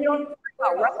effort, and then you don't have to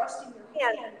worry about resting your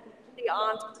hand completely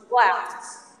onto the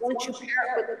glass. Once you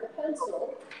pair it with the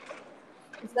pencil,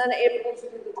 it's then able to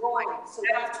do the drawing. So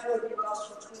that's where the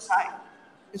industrial twist tie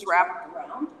is wrapped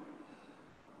around.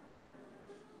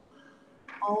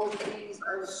 All of these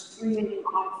are streaming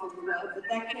off of the web, but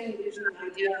that kind of gives you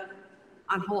an idea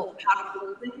on how to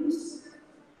hold things.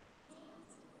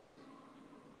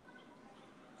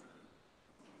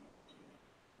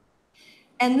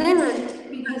 And then,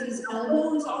 because his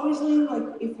elbow is always in,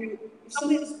 like if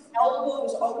somebody's elbow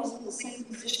is always in the same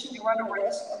position, you run a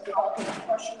risk of developing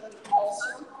pressure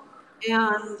also.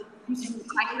 And using the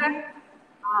Tech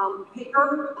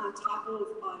paper on top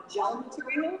of gel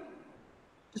material,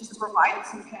 just to provide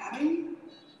some padding.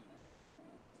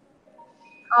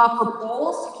 For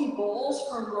bowls, to keep bowls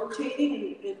from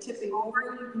rotating and tipping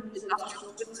over, you can use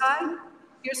industrial twist tie.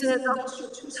 Here's an industrial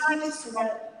twist tie so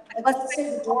that, let's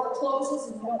say the door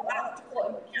closes and you don't have to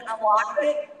close, you can't unlock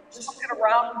it, just hook it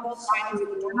around both sides of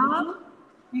the doorknob.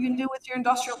 You can do with your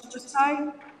industrial twist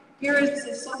tie. Here is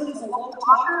if somebody's a low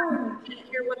talker and you can't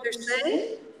hear what they're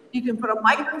saying, you can put a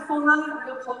microphone on it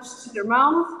real close to their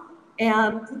mouth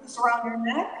and put this around your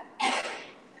neck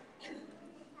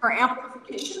for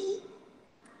amplification.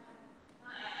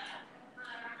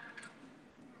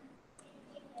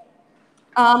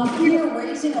 Here,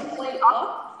 raising a plate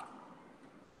up,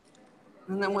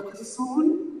 and then with the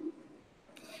spoon.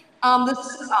 This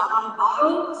is on the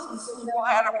bottle, so this girl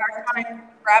had a hard time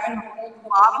grabbing a hold of the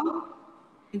bottle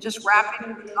and just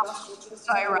wrapping the industrial twist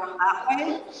tie around that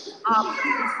way. Put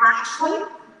a flashlight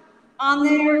on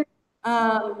there,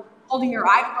 holding your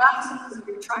eyeglasses if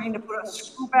you're trying to put a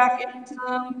screw back into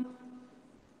them.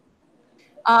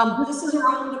 This is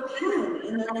around the pen,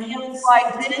 and then the hand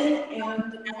slides in, and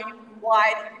now you can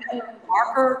glide the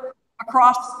marker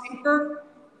across the paper.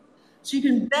 So you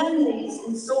can bend these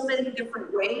in so many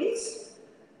different ways.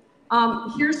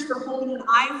 Here's for holding an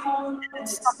iPhone and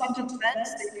it's stuck into the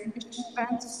vents, the air conditioning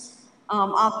vents on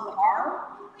the car.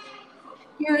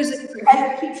 Here's if your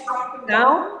head keeps dropping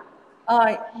down,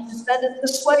 you just bend it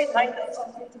this way, and that's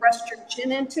something to rest your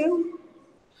chin into.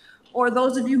 Or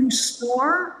those of you who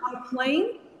snore on a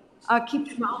plane, keep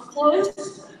your mouth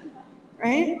closed,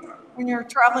 right? When you're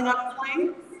traveling on a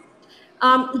plane.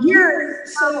 Here,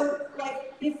 so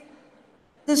like if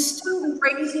the student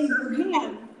raising her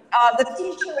hand, the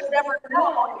teacher would never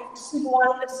know if the student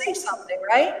wanted to say something,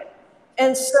 right?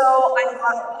 And so I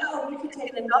thought, oh, you could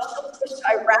take an industrial twist,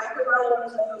 I wrap it around one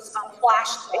of those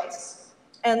flashlights,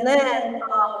 and then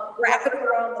wrap it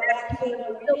around the back of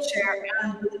the wheelchair,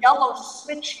 and the yellow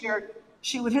switch here,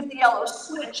 she would hit the yellow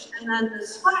switch, and then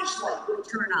this flashlight would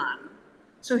turn on.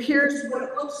 So here's what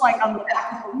it looks like on the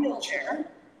back of the wheelchair,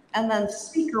 and then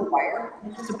speaker wire,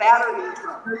 which is a battery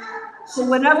interrupter. So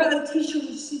whenever the teacher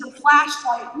would see the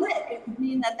flashlight lit, it would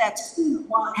mean that that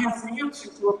student has an answer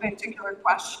to a particular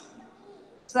question.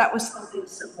 So that was something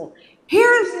simple.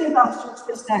 Here's the industrial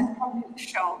twist I'm going to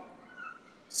show.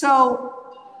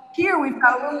 So here we've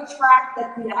got a little track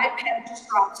that the iPad just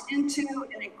drops into,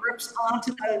 and it grips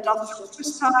onto that industrial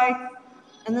twist tie.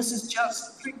 And this is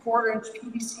just 3/4 inch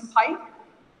PVC pipe.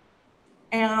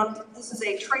 And this is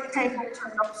a tray table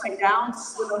turned upside down,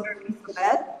 slid underneath the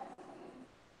bed.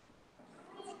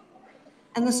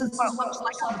 And this is what it looks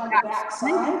like on the back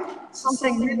side.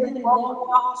 Something really low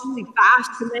cost, really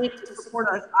fast to make to support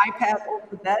an iPad over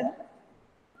the bed.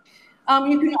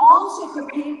 You can also put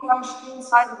paintbrush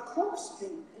inside the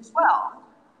clothespin as well,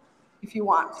 if you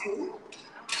want to.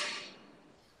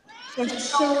 So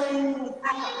just showing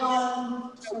that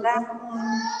one,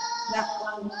 that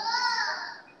one.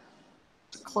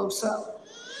 Close up.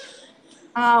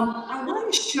 I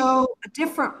want to show a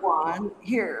different one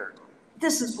here.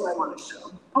 This is what I want to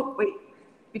show. Oh, wait,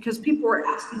 because people were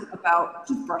asking about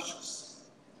toothbrushes.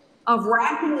 Of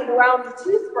wrapping it around the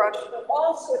toothbrush, but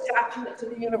also attaching it to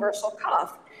the universal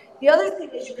cuff. The other thing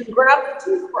is you can grab the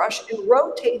toothbrush and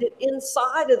rotate it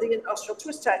inside of the industrial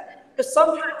twist tie, because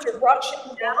sometimes you're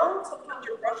brushing down, sometimes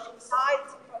you're brushing side,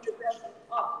 sometimes you're brushing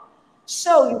up.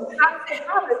 So you have to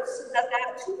have it so that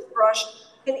that toothbrush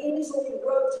can easily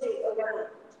rotate around.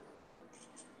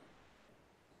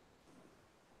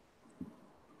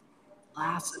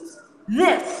 Glasses.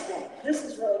 This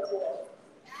is really cool.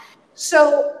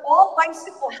 So all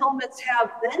bicycle helmets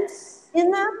have vents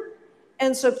in them.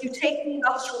 And so if you take the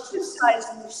industrial twist ties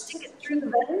and you stick it through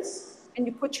the vents and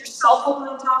you put your cell phone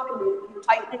on top and you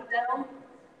tighten it down.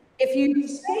 If you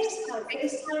use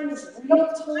FaceTime is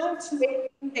real-time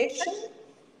communication,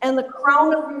 and the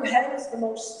crown of your head is the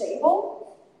most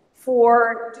stable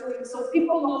for doing, so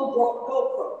people know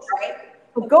GoPros, right?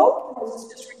 But GoPros is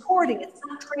just recording, it's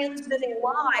not transmitting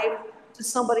live to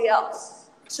somebody else.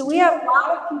 So we have a lot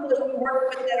of people that we work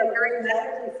with that are very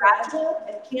medically fragile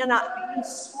and cannot be in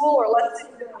school, or let's say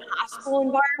they're in a hospital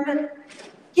environment.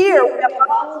 Here, we have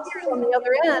volunteers on the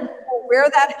other end who will wear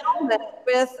that helmet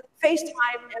with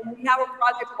FaceTime, and we have a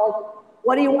project called,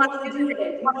 what do you want to do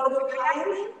today? Do you want to go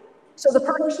kayaking? So the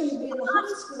person would be in the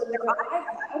hospital with their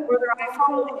iPad or their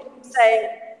iPhone and say,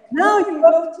 no, you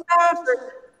go to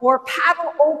the or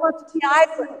paddle over to the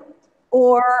island,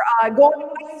 or go on a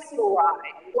bicycle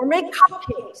ride, or make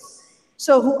cupcakes.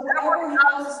 So whoever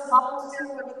has volunteer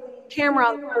with the camera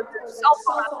on their cell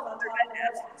phone on their head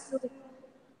has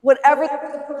whatever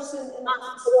the person in the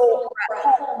hospital or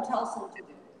at home tells them to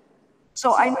do.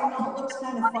 So I know it looks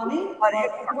kind of funny, but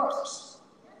it works.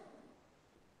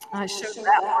 I showed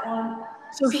that one.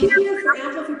 So here for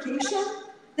amplification,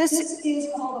 this is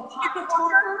called a pocket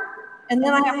talker. And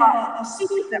then I have a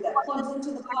speaker that plugs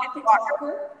into the pocket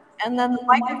talker, and then the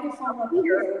microphone up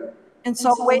here. And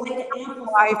so a way to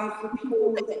amplify for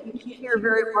people that you can't hear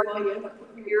very well, you have to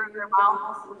put your ear in their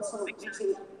mouth, and so it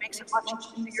makes it much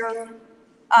easier.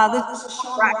 This is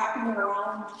Sean wrapping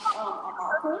around a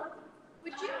marker.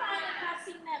 Would you mind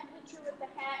passing that picture with the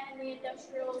hat and the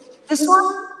industrial? This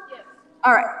one? Yes.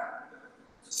 All right.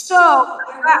 So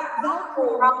I wrap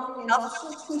Velcro around the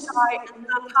industrial twist tie, and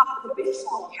then on top of the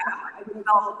baseball cap, I do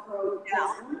Velcro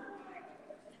down.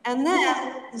 And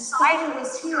then the side of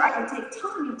this here, I can take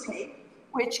tummy tape,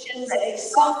 which is a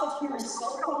self-adherent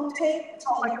silicone tape. It's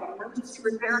all like an emergency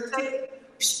repair tape.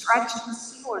 Stretch and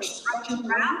seal or stretch and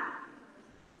wrap.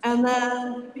 And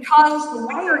then because the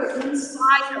wire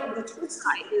inside of the twist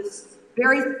tie is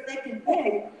very thick and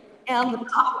big, and the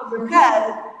top of your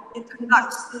head, it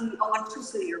conducts the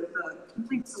electricity, or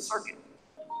completes the circuit.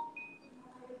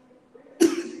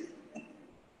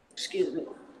 Excuse me.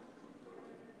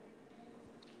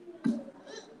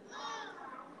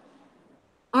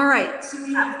 All right, so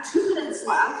we have 2 minutes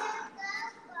left.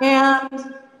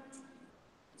 And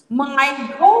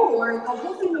my goal, or the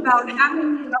whole thing about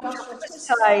having the industrial twist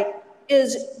tie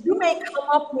is you may come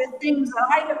up with things that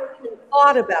I never even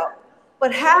thought about,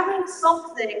 but having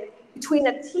something between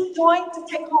a T-joint to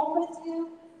take home with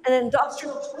you, an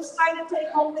industrial twist tie to take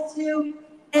home with you,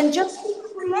 and just be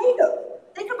creative.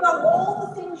 Think about all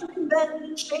the things you can bend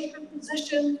and shape and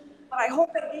position, but I hope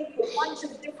I gave you a bunch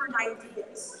of different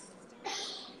ideas.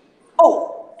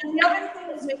 Oh, and the other thing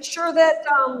is make sure that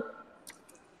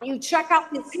you check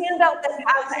out this handout that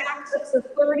has access to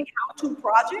 30 how-to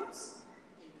projects.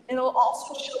 It'll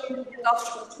also show you the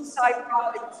industrial two-side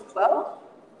projects as well.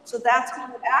 So that's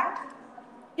on the back.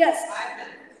 Yes? 5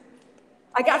 minutes.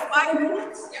 I got 5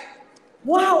 minutes? Yeah.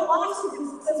 Wow, awesome,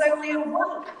 because it says I only have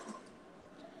 1.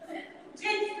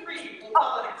 Take 3.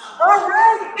 All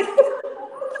right.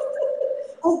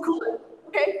 Oh, cool.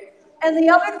 Okay. And the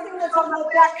other thing that's on the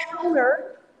back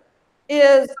counter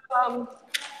is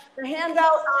the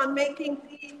handout on making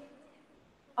the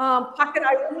pocket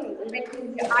Eileen, and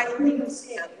making the Eileen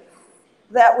stand.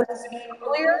 That was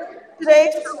earlier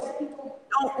today, so if people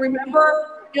don't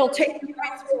remember, it'll take you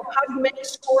right through how to make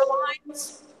score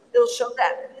lines. It'll show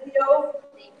that video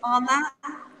on that.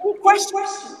 Any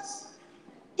questions?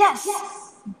 Yes.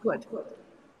 Yes. Good. Good.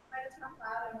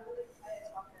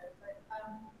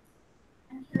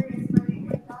 I'm curious,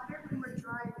 my daughter, when we're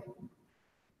driving.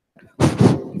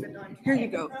 Here you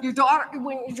go. Your daughter,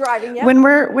 when you're driving, yeah? When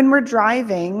we're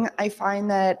driving, I find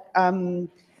that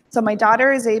so my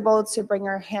daughter is able to bring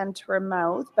her hand to her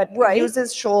mouth, but Right.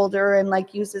 uses shoulder and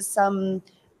like uses some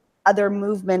other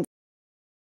movement